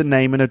copied the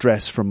name and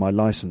address from my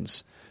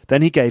licence.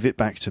 Then he gave it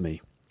back to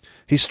me.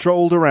 He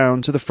strolled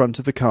around to the front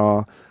of the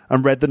car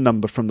and read the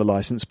number from the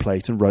licence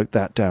plate and wrote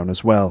that down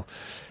as well.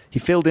 He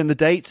filled in the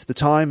date, the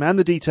time, and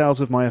the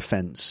details of my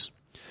offence.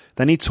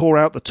 Then he tore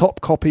out the top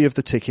copy of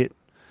the ticket,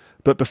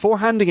 but before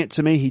handing it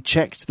to me, he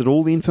checked that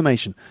all the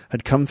information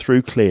had come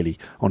through clearly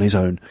on his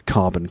own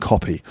carbon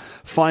copy.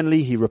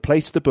 Finally, he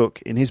replaced the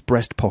book in his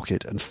breast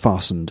pocket and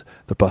fastened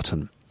the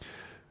button.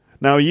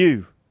 "Now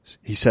you,"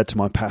 he said to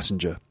my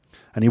passenger,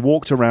 and he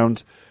walked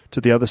around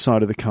to the other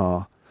side of the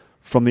car.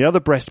 From the other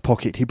breast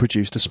pocket, he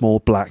produced a small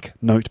black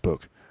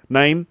notebook.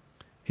 "Name?"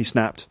 he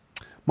snapped.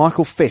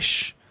 "Michael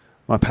Fish,"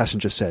 my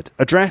passenger said.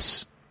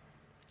 "Address?"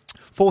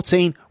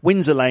 14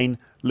 Windsor Lane,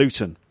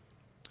 Luton.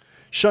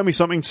 "Show me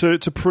something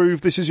to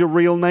prove this is your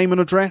real name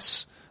and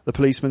address," the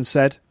policeman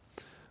said.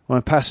 My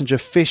passenger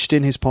fished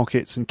in his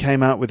pockets and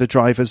came out with a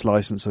driver's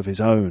licence of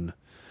his own.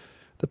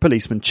 The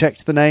policeman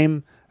checked the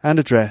name and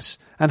address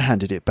and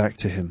handed it back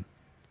to him.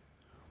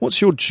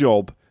 "What's your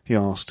job?" he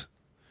asked.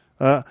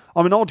 "I'm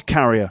an odd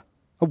carrier."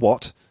 "A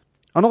what?"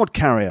 "An odd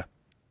carrier."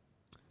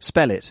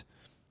 "Spell it."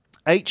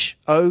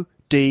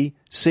 HODCA.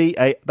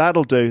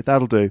 That'll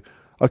do.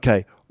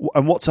 Okay,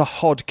 and what's a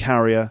hod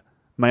carrier,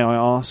 may I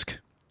ask?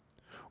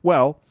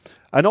 "Well,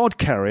 an odd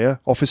carrier,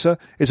 officer,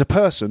 is a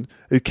person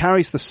who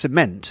carries the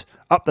cement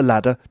up the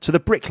ladder to the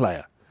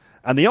bricklayer,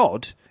 and the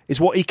odd is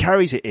what he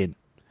carries it in.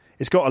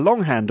 It's got a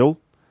long handle,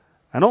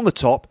 and on the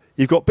top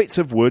you've got bits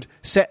of wood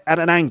set at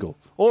an angle."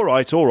 All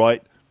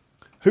right.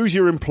 "Who's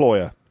your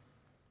employer?"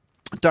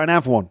 "Don't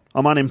have one.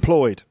 I'm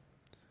unemployed."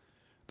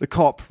 The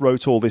cop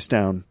wrote all this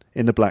down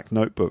in the black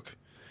notebook.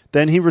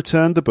 Then he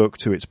returned the book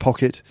to its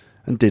pocket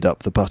and did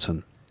up the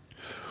button.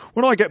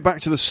 "When I get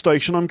back to the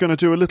station, I'm going to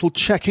do a little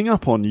checking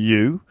up on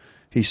you,"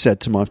 he said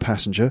to my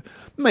passenger.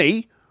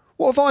 "Me?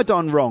 What have I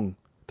done wrong?"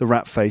 the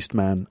rat-faced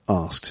man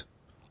asked.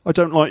 "I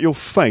don't like your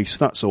face,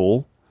 that's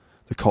all,"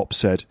 the cop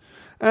said.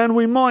 "And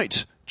we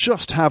might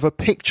just have a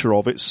picture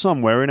of it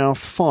somewhere in our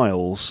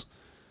files."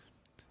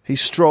 He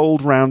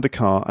strolled round the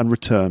car and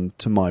returned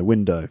to my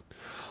window.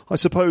 "I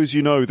suppose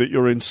you know that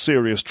you're in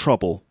serious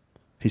trouble,"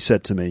 he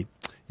said to me.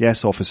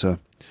 "Yes, officer.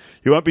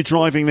 You won't be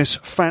driving this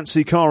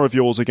fancy car of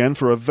yours again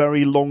for a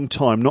very long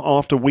time, not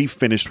after we've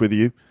finished with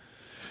you.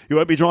 You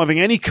won't be driving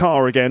any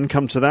car again,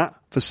 come to that,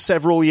 for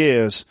several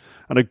years.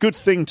 And a good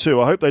thing, too.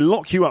 I hope they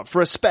lock you up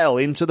for a spell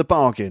into the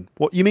bargain."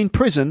 "What, you mean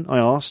prison?" I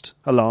asked,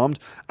 alarmed.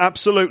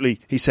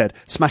 "Absolutely," he said,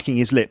 smacking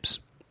his lips.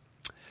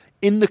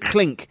 in the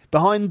clink,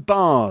 behind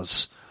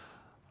bars,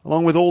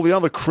 along with all the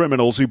other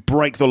criminals who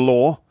break the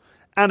law,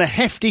 and a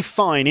hefty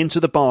fine into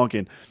the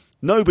bargain.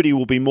 Nobody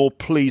will be more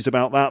pleased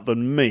about that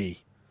than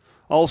me.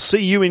 I'll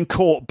see you in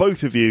court,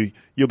 both of you.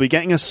 You'll be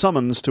getting a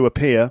summons to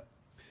appear."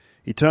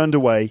 He turned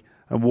away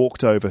and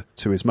walked over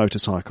to his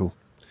motorcycle.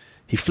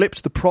 He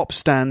flipped the prop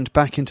stand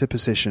back into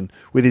position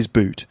with his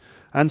boot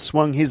and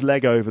swung his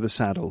leg over the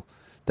saddle.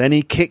 Then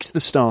he kicked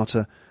the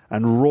starter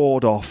and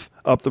roared off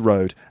up the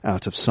road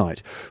out of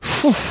sight.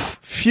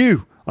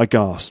 "Phew," I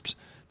gasped.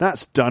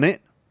 "That's done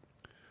it."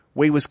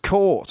 "We was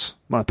caught,"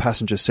 my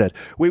passenger said.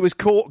 "We was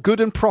caught good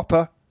and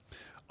proper."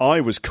 "I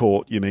was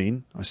caught, you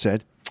mean?" I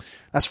said.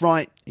 "That's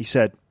right," he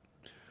said.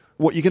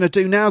 "What you going to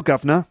do now,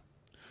 governor?"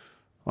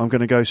 "I'm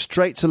going to go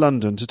straight to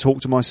London to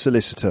talk to my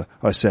solicitor,"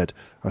 I said.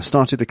 I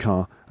started the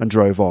car and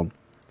drove on.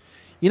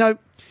 "You know,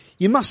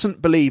 you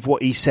mustn't believe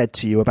what he said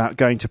to you about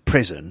going to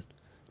prison,"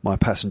 my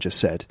passenger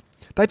said.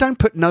 "They don't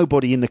put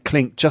nobody in the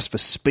clink just for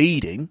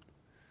speeding."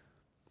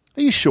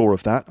 "Are you sure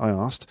of that?" I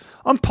asked.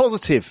 "I'm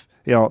positive,"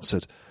 he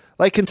answered.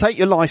 "They can take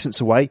your licence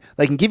away,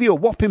 they can give you a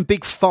whopping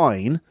big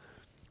fine,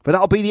 but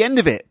that'll be the end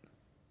of it."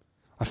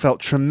 I felt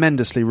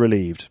tremendously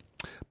relieved.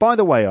 "By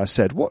the way," I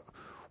said,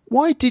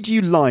 why did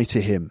you lie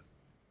to him?"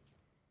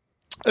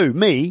 "Oh,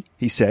 me?"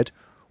 he said.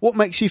 "What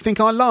makes you think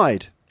I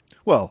lied?"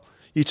 "Well,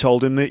 you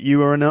told him that you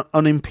were an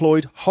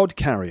unemployed hod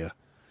carrier.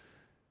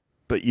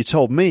 But you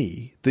told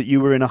me that you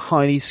were in a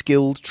highly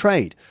skilled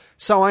trade."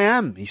 "So I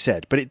am," he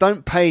said, "but it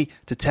don't pay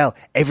to tell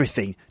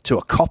everything to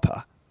a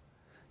copper."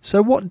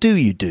 "So what do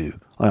you do?"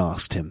 I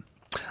asked him.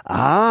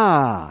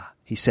 "Ah,"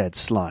 he said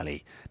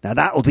slyly. "Now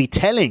that'll be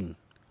telling,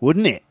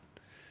 wouldn't it?"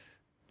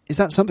 "Is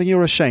that something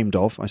you're ashamed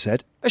of?" I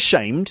said.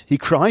 "Ashamed?" he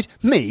cried.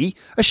 "Me?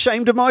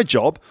 Ashamed of my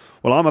job?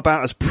 Well, I'm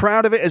about as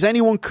proud of it as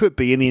anyone could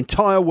be in the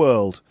entire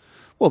world."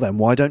 "Well, then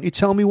why don't you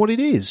tell me what it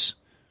is?"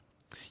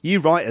 "You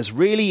writers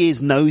really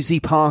is nosy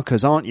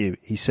Parkers, aren't you?"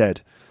 he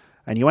said.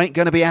 "And you ain't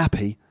going to be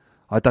happy,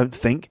 I don't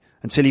think,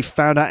 until you've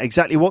found out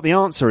exactly what the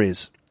answer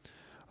is."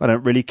 "I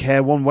don't really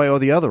care one way or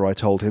the other," I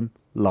told him,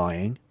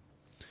 lying.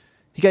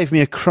 He gave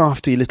me a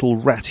crafty little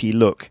ratty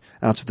look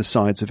out of the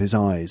sides of his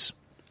eyes.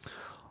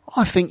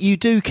 "I think you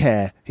do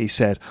care," he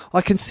said.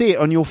 "I can see it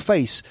on your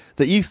face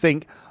that you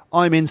think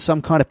I'm in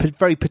some kind of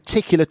very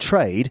particular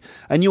trade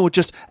and you're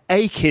just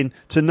aching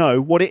to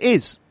know what it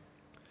is."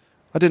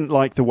 I didn't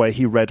like the way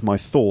he read my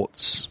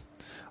thoughts.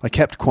 I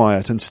kept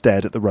quiet and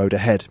stared at the road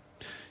ahead.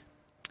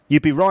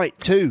 "You'd be right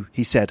too,"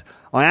 he said.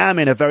 "I am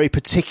in a very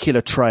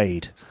particular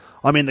trade.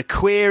 I'm in the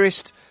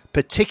queerest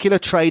particular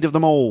trade of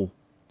them all."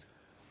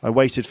 I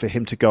waited for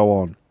him to go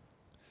on.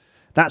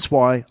 "That's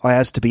why I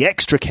has to be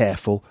extra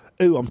careful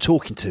who I'm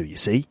talking to, you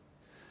see.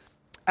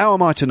 How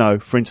am I to know,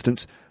 for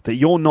instance, that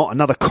you're not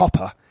another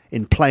copper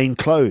in plain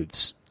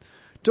clothes?"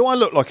 "Do I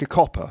look like a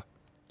copper?"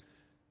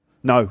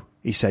 "No,"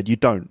 he said, "you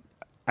don't.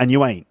 And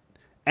you ain't.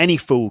 Any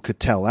fool could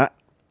tell that."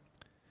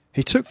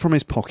 He took from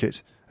his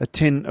pocket a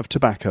tin of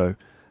tobacco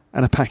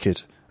and a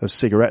packet of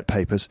cigarette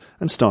papers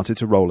and started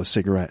to roll a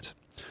cigarette.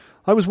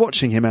 I was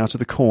watching him out of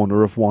the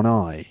corner of one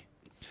eye,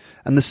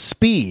 and the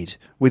speed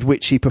with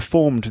which he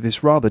performed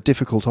this rather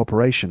difficult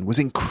operation was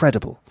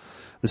incredible.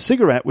 The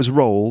cigarette was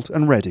rolled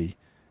and ready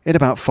in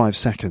about 5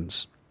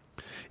 seconds.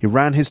 He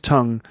ran his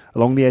tongue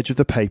along the edge of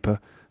the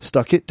paper,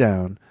 stuck it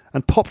down,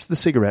 and popped the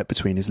cigarette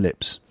between his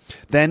lips.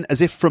 Then,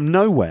 as if from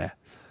nowhere,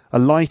 a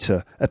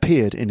lighter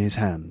appeared in his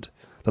hand.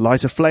 The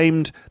lighter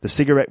flamed, the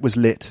cigarette was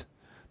lit.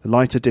 The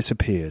lighter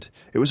disappeared.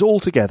 It was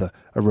altogether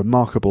a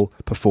remarkable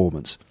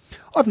performance.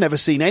 "I've never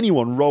seen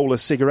anyone roll a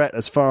cigarette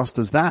as fast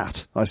as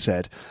that," I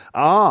said.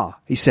 "Ah,"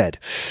 he said,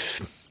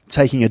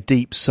 taking a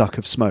deep suck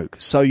of smoke.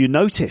 "So you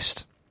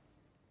noticed?"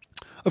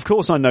 Of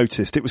course I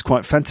noticed. It was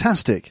quite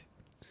fantastic.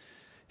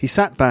 He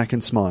sat back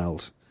and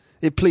smiled.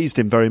 It pleased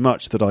him very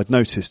much that I'd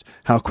noticed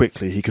how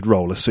quickly he could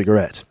roll a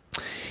cigarette.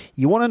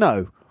 "You want to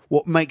know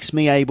what makes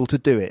me able to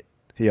do it?"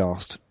 he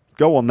asked.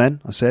 "Go on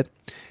then," I said.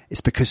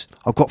 "It's because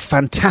I've got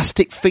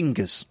fantastic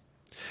fingers.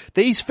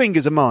 These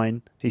fingers of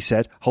mine," he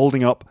said,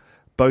 holding up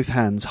both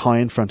hands high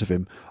in front of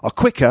him, "are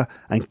quicker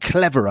and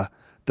cleverer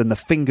than the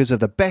fingers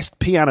of the best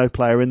piano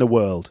player in the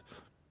world."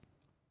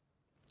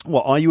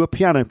 "What, are you a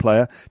piano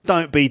player?"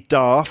 "Don't be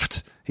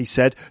daft," he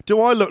said. "Do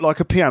I look like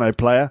a piano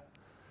player?"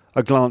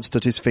 I glanced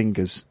at his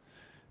fingers.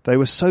 They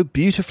were so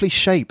beautifully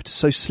shaped,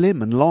 so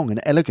slim and long and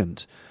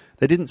elegant.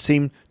 They didn't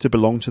seem to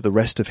belong to the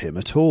rest of him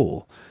at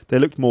all. They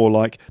looked more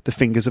like the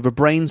fingers of a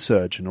brain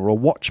surgeon or a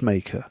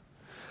watchmaker.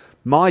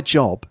 "My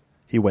job,"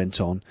 he went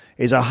on,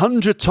 "is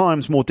 100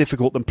 times more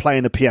difficult than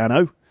playing the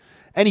piano.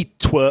 Any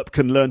twerp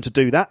can learn to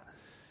do that.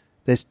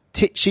 There's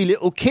titchy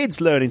little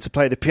kids learning to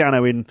play the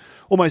piano in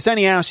almost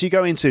any house you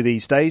go into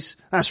these days.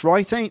 That's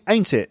right,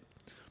 ain't it?"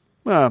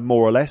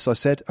 "More or less," I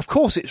said. "Of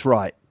course it's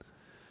right.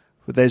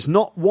 But there's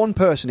not one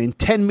person in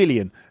 10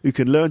 million who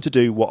can learn to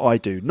do what I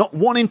do. Not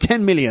 1 in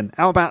 10 million.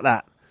 How about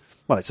that?"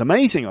 "Well, it's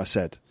amazing," I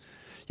said.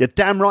 "You're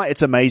damn right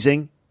it's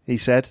amazing," he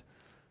said.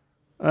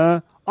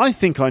 I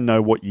think I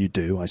know what you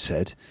do," I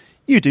said.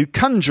 "You do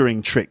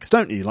conjuring tricks,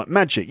 don't you? Like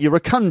magic. You're a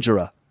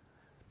conjurer."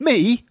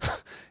 Me?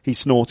 He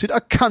snorted.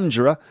 A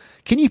conjurer?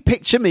 Can you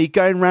picture me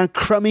going round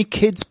crummy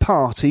kids'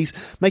 parties,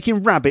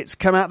 making rabbits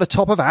come out the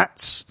top of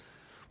hats?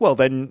 Well,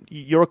 then,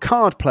 you're a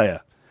card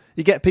player.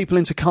 You get people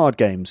into card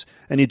games,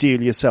 and you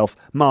deal yourself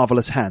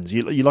marvellous hands.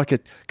 You're like a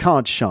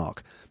card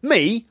shark.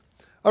 Me?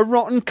 A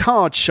rotten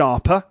card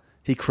sharper?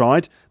 He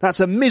cried. That's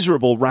a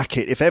miserable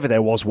racket, if ever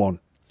there was one.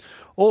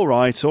 All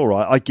right,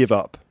 I give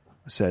up,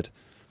 I said.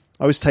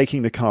 I was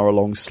taking the car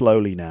along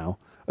slowly now,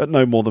 at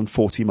no more than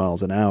 40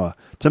 miles an hour,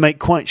 to make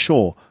quite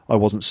sure I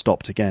wasn't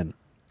stopped again.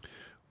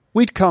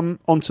 We'd come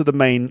onto the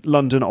main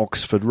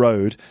London-Oxford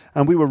road,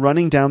 and we were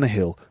running down the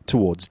hill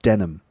towards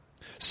Denham.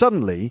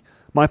 Suddenly,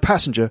 my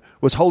passenger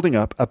was holding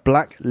up a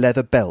black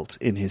leather belt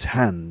in his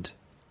hand.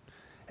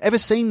 Ever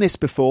seen this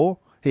before?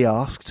 He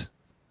asked.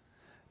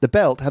 The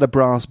belt had a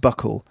brass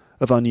buckle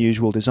of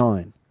unusual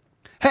design.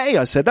 Hey,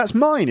 I said, that's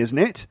mine, isn't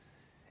it?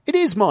 It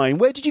is mine.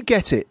 Where did you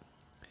get it?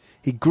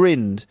 He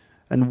grinned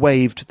and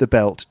waved the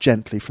belt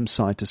gently from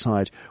side to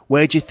side.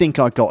 Where do you think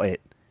I got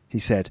it? He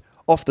said.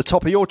 Off the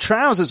top of your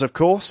trousers, of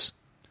course.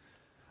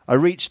 I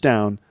reached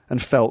down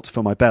and felt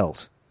for my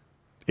belt.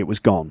 It was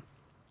gone.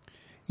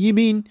 You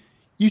mean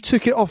you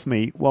took it off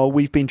me while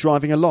we've been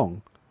driving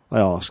along? I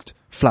asked,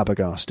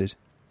 flabbergasted.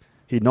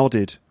 He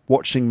nodded,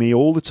 watching me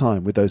all the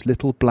time with those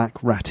little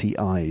black ratty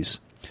eyes.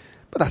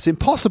 But that's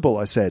impossible,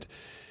 I said.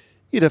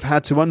 You'd have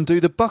had to undo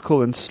the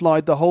buckle and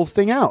slide the whole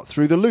thing out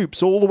through the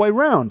loops all the way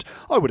round.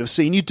 I would have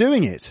seen you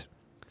doing it.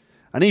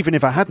 And even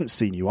if I hadn't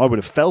seen you, I would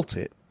have felt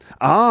it.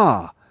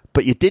 Ah,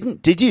 but you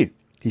didn't, did you?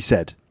 He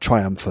said,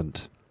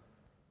 triumphant.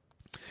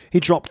 He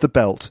dropped the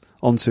belt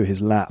onto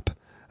his lap,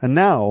 and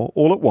now,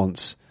 all at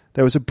once,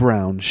 there was a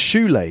brown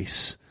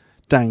shoelace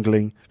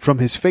dangling from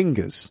his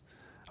fingers.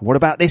 And what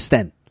about this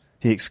then?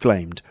 He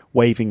exclaimed,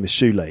 waving the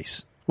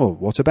shoelace. Well,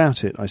 what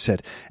about it? I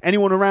said.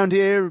 Anyone around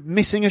here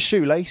missing a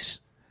shoelace?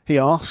 He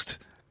asked,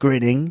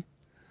 grinning.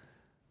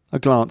 I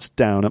glanced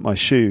down at my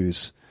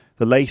shoes.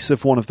 The lace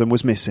of one of them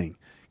was missing.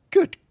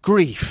 Good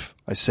grief,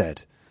 I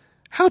said.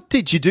 How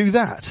did you do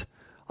that?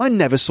 I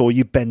never saw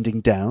you bending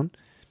down.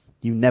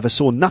 You never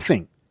saw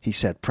nothing, he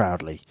said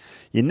proudly.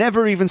 You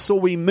never even saw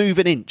me move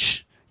an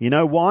inch. You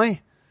know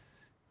why?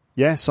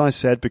 Yes, I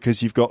said,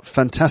 because you've got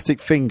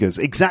fantastic fingers.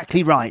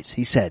 Exactly right,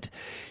 he said.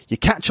 You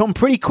catch on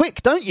pretty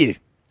quick, don't you?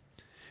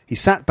 He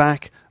sat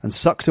back and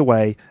sucked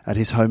away at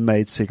his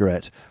homemade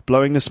cigarette,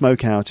 blowing the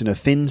smoke out in a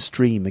thin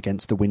stream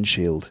against the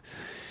windshield.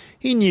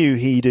 He knew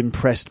he'd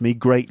impressed me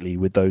greatly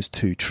with those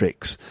two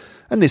tricks,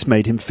 and this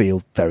made him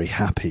feel very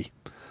happy.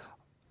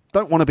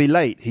 Don't want to be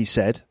late, he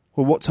said.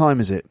 Well, what time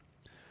is it?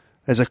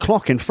 There's a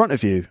clock in front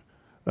of you,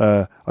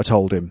 I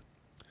told him.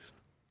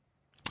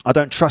 I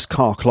don't trust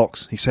car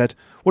clocks, he said.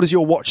 What does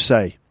your watch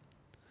say?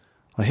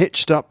 I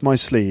hitched up my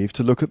sleeve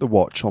to look at the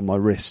watch on my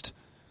wrist.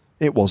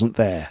 It wasn't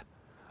there.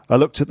 I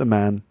looked at the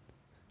man,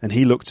 and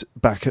he looked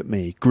back at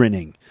me,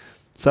 grinning.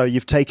 So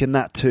you've taken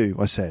that too,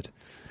 I said.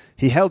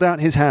 He held out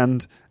his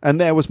hand, and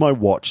there was my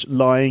watch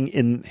lying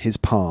in his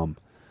palm.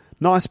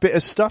 Nice bit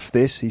of stuff,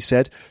 this, he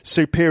said.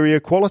 Superior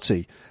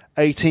quality.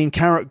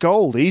 18-carat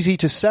gold. Easy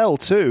to sell,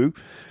 too.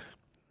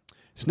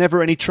 There's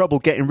never any trouble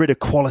getting rid of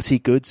quality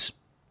goods.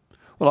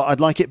 Well,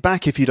 I'd like it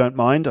back if you don't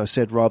mind, I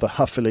said rather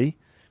huffily.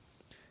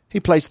 He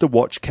placed the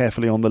watch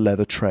carefully on the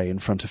leather tray in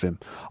front of him.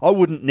 I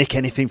wouldn't nick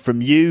anything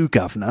from you,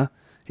 governor,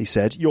 he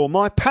said. You're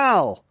my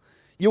pal.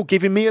 You're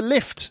giving me a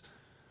lift.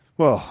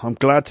 Well, I'm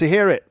glad to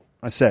hear it,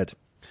 I said.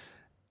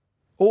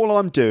 All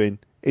I'm doing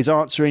is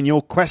answering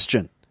your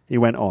question, he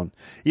went on.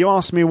 You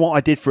asked me what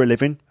I did for a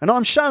living, and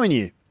I'm showing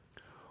you.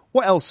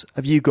 What else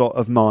have you got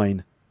of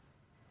mine?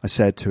 I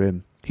said to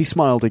him. He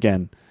smiled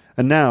again,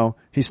 and now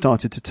he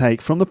started to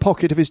take from the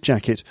pocket of his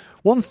jacket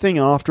one thing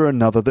after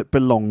another that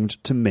belonged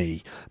to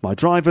me. My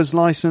driver's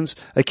licence,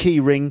 a key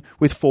ring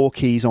with 4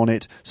 keys on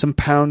it, some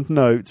pound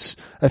notes,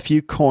 a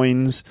few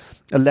coins,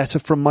 a letter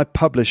from my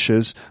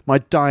publishers, my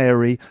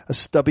diary, a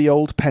stubby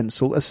old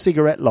pencil, a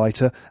cigarette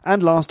lighter,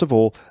 and last of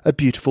all, a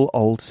beautiful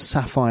old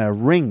sapphire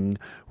ring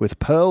with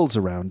pearls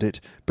around it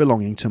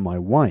belonging to my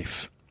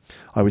wife.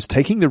 I was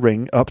taking the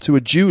ring up to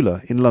a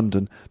jeweller in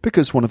London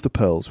because one of the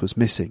pearls was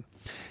missing.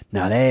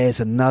 Now there's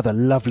another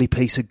lovely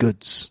piece of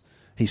goods,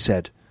 he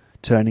said,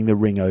 turning the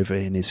ring over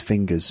in his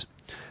fingers.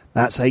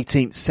 That's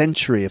 18th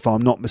century, if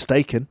I'm not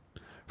mistaken,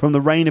 from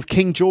the reign of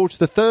King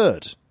George III.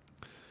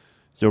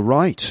 You're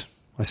right,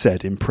 I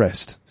said,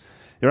 impressed.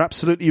 You're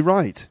absolutely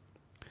right.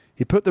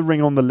 He put the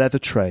ring on the leather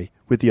tray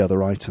with the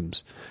other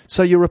items.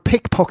 So you're a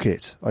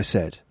pickpocket, I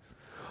said.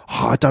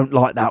 Oh, I don't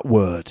like that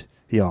word,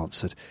 he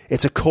answered.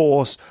 It's a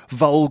coarse,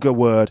 vulgar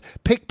word.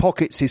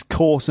 Pickpockets is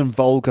coarse and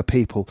vulgar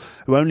people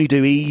who only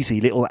do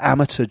easy little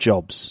amateur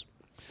jobs.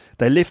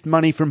 They lift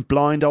money from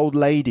blind old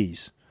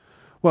ladies.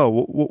 Well,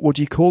 what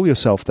do you call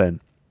yourself then?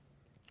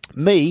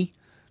 Me?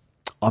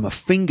 I'm a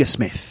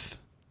fingersmith.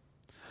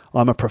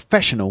 I'm a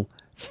professional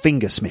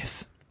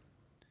fingersmith.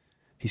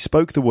 He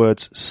spoke the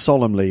words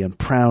solemnly and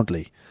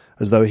proudly,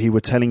 as though he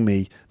were telling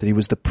me that he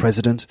was the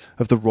president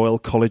of the Royal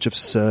College of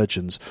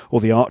Surgeons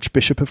or the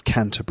Archbishop of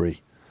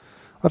Canterbury.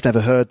 I've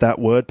never heard that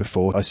word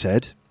before, I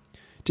said.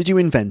 Did you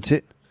invent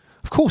it?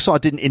 "Of course I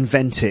didn't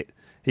invent it,"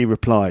 he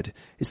replied.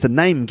 "It's the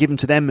name given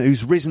to them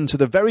who's risen to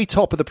the very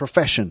top of the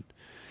profession.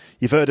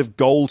 You've heard of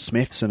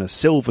goldsmiths and a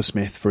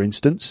silversmith, for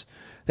instance.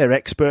 They're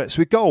experts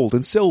with gold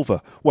and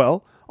silver.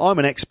 Well, I'm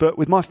an expert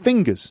with my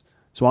fingers,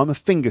 so I'm a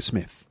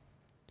fingersmith."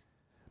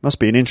 "Must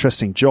be an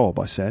interesting job,"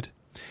 I said.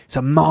 "It's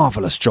a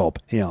marvellous job,"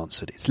 he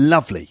answered. "It's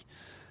lovely."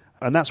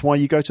 "And that's why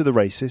you go to the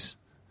races?"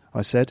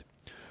 I said.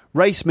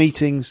 "Race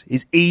meetings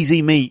is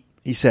easy meat,"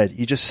 he said.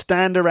 "You just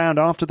stand around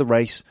after the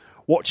race,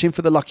 watching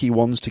for the lucky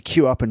ones to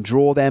queue up and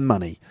draw their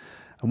money.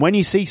 And when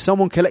you see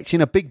someone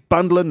collecting a big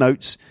bundle of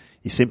notes,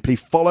 you simply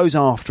follows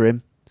after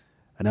him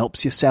and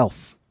helps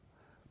yourself.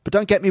 But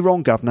don't get me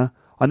wrong, Governor,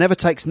 I never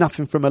takes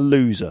nothing from a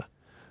loser,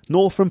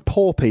 nor from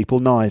poor people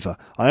neither.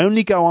 I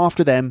only go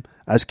after them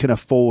as can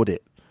afford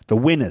it, the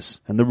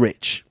winners and the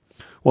rich."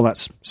 "Well,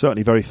 that's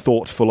certainly very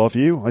thoughtful of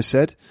you," I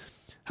said.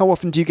 "How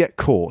often do you get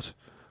caught?"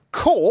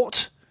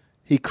 "Caught?"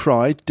 he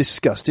cried,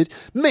 disgusted.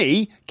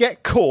 "Me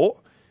get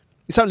caught?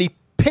 It's only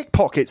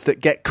pickpockets that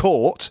get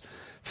caught.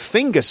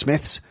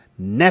 Fingersmiths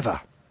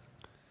never.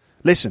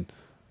 Listen,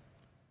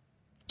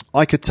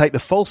 I could take the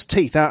false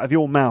teeth out of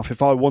your mouth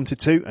if I wanted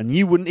to, and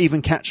you wouldn't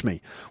even catch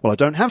me." "Well, I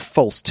don't have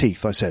false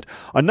teeth," I said.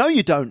 "I know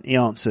you don't," he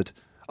answered.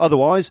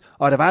 "Otherwise,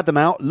 I'd have had them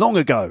out long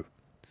ago."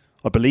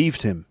 I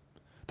believed him.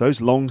 Those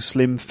long,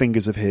 slim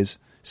fingers of his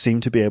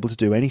seemed to be able to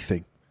do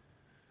anything.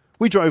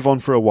 We drove on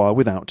for a while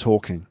without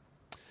talking.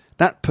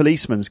 "That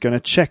policeman's going to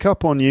check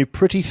up on you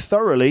pretty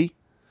thoroughly,"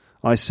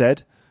 I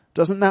said.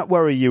 "Doesn't that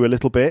worry you a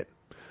little bit?"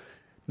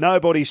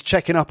 "Nobody's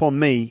checking up on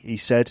me," he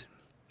said.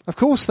 "Of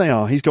course they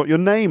are. He's got your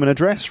name and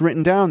address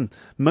written down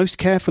most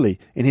carefully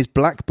in his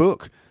black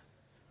book."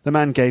 The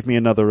man gave me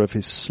another of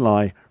his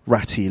sly,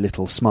 ratty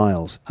little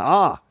smiles.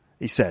 "Ah,"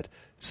 he said,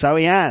 "so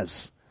he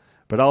has.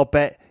 But I'll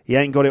bet he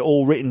ain't got it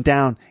all written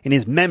down in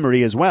his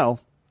memory as well.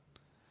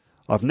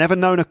 I've never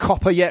known a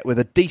copper yet with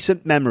a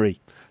decent memory.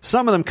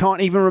 Some of them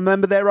can't even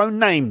remember their own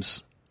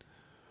names."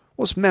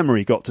 "What's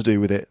memory got to do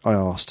with it?" I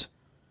asked.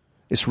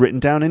 "It's written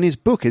down in his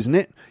book, isn't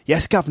it?"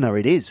 "Yes, Governor,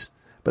 it is.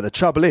 But the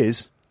trouble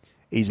is,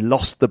 he's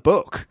lost the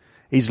book.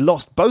 He's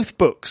lost both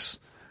books.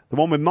 The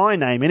one with my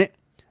name in it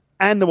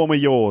and the one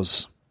with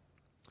yours."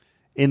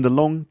 In the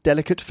long,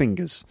 delicate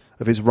fingers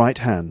of his right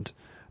hand,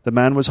 the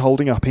man was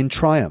holding up in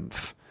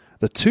triumph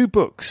the 2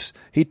 books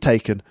he'd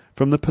taken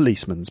from the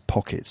policeman's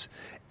pockets.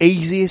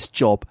 "Easiest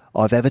job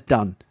I've ever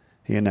done,"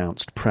 he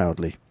announced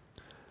proudly.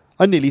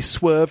 I nearly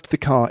swerved the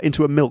car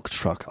into a milk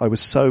truck. I was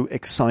so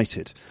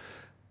excited.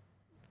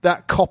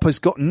 "That copper's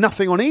got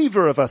nothing on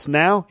either of us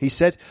now," he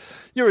said.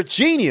 "You're a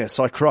genius,"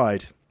 I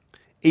cried.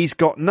 "He's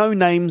got no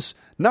names,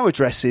 no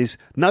addresses,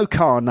 no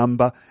car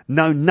number,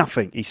 no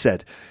nothing," he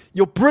said.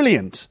 "You're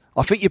brilliant.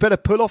 I think you better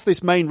pull off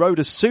this main road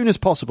as soon as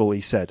possible,"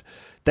 he said.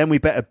 "Then we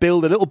better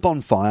build a little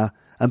bonfire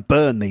and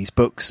burn these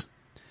books."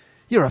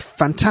 "You're a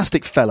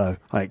fantastic fellow,"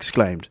 I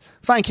exclaimed.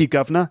 "Thank you,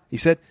 Governor," he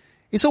said.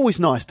 "It's always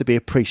nice to be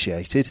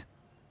appreciated."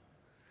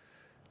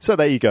 So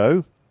there you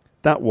go.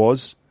 That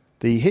was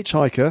The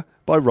Hitchhiker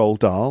by Roald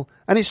Dahl.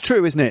 And it's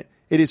true, isn't it?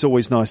 It is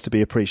always nice to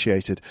be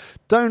appreciated.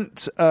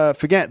 Don't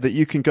forget that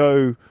you can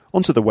go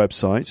onto the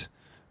website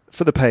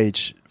for the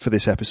page for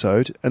this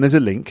episode, and there's a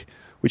link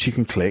which you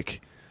can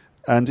click,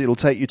 and it'll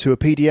take you to a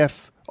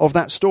PDF of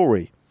that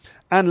story.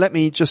 And let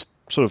me just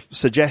sort of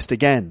suggest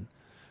again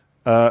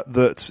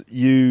that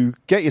you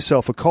get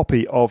yourself a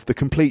copy of the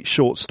Complete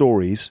Short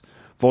Stories,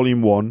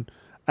 Volume 1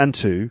 and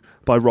 2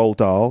 by Roald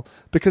Dahl,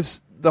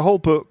 because the whole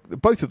book,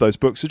 both of those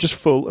books, are just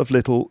full of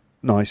little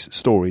nice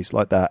stories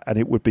like that, and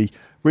it would be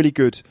really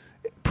good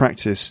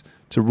practice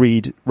to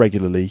read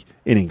regularly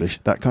in English,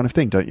 that kind of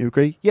thing. Don't you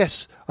agree?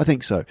 Yes, I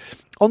think so.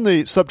 On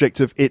the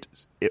subject of it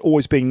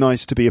always being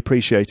nice to be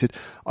appreciated,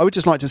 I would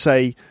just like to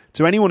say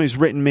to anyone who's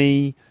written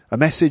me a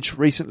message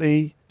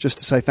recently, just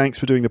to say thanks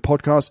for doing the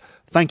podcast,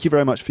 thank you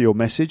very much for your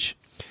message.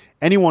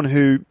 Anyone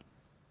who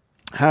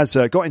has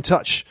got in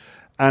touch,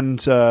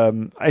 and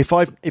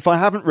if I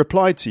haven't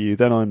replied to you,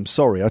 then I'm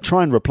sorry. I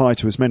try and reply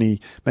to as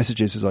many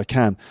messages as I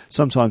can.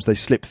 Sometimes they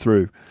slip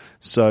through.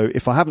 So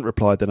if I haven't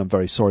replied, then I'm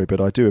very sorry, but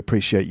I do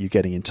appreciate you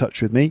getting in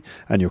touch with me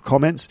and your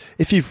comments.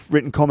 If you've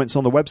written comments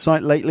on the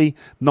website lately,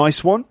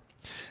 nice one.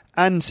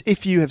 And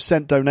if you have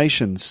sent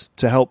donations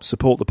to help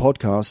support the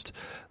podcast,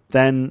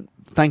 then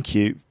thank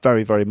you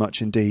very, very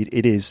much indeed.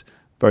 It is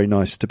very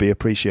nice to be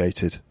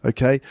appreciated.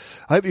 Okay?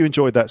 I hope you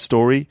enjoyed that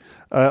story.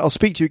 I'll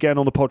speak to you again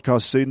on the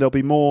podcast soon. There'll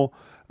be more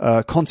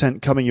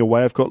content coming your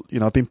way.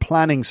 I've been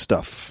planning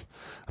stuff.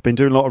 I've been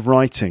doing a lot of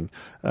writing.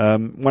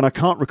 When I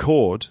can't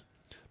record,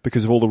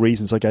 because of all the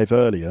reasons I gave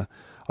earlier,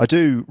 I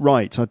do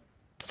write. I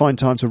find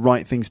time to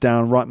write things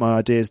down, write my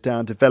ideas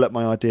down, develop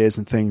my ideas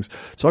and things.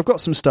 So I've got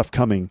some stuff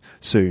coming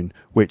soon,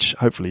 which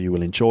hopefully you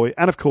will enjoy.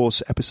 And of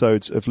course,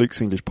 episodes of Luke's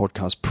English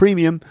Podcast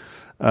Premium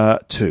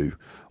too.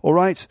 All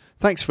right.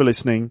 Thanks for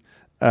listening.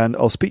 And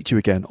I'll speak to you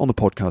again on the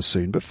podcast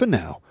soon. But for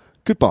now,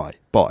 goodbye.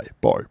 Bye.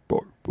 Bye. Bye.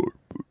 Bye.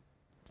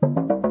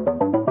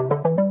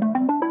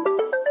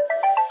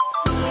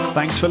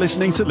 Thanks for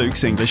listening to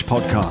Luke's English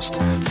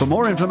Podcast. For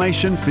more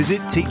information,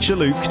 visit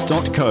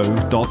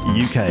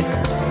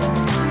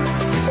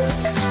teacherluke.co.uk.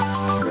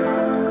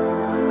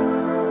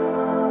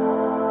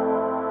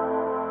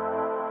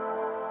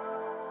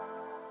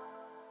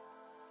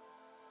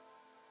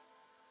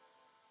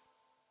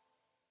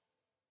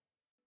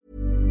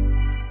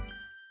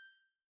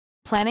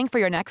 Planning for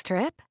your next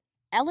trip?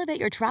 Elevate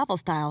your travel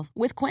style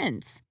with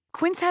Quince.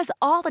 Quince has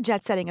all the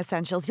jet-setting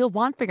essentials you'll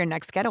want for your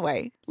next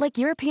getaway, like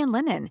European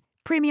linen,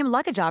 premium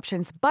luggage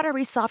options,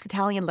 buttery soft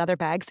Italian leather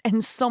bags,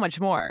 and so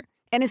much more.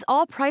 And is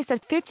all priced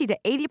at 50 to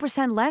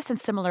 80% less than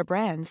similar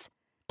brands.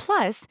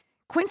 Plus,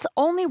 Quince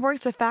only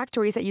works with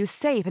factories that use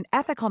safe and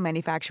ethical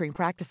manufacturing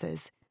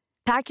practices.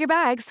 Pack your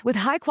bags with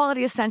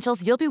high-quality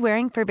essentials you'll be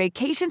wearing for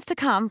vacations to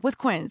come with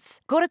Quince.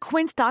 Go to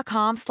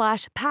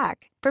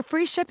quince.com/pack for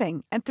free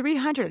shipping and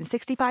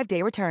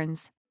 365-day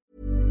returns.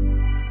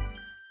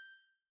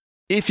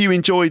 If you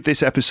enjoyed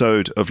this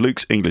episode of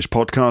Luke's English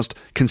Podcast,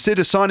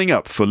 consider signing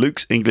up for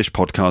Luke's English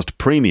Podcast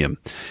Premium.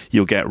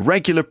 You'll get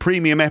regular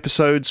premium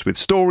episodes with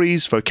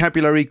stories,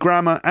 vocabulary,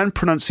 grammar and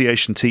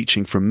pronunciation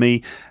teaching from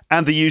me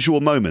and the usual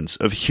moments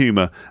of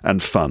humour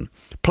and fun.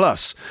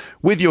 Plus,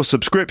 with your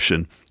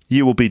subscription,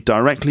 you will be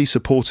directly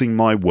supporting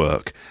my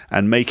work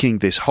and making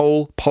this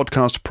whole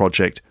podcast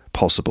project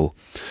possible.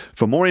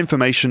 For more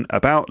information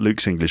about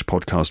Luke's English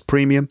Podcast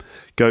Premium,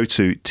 go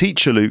to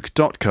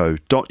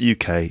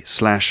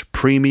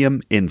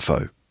teacherluke.co.uk/premium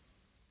info.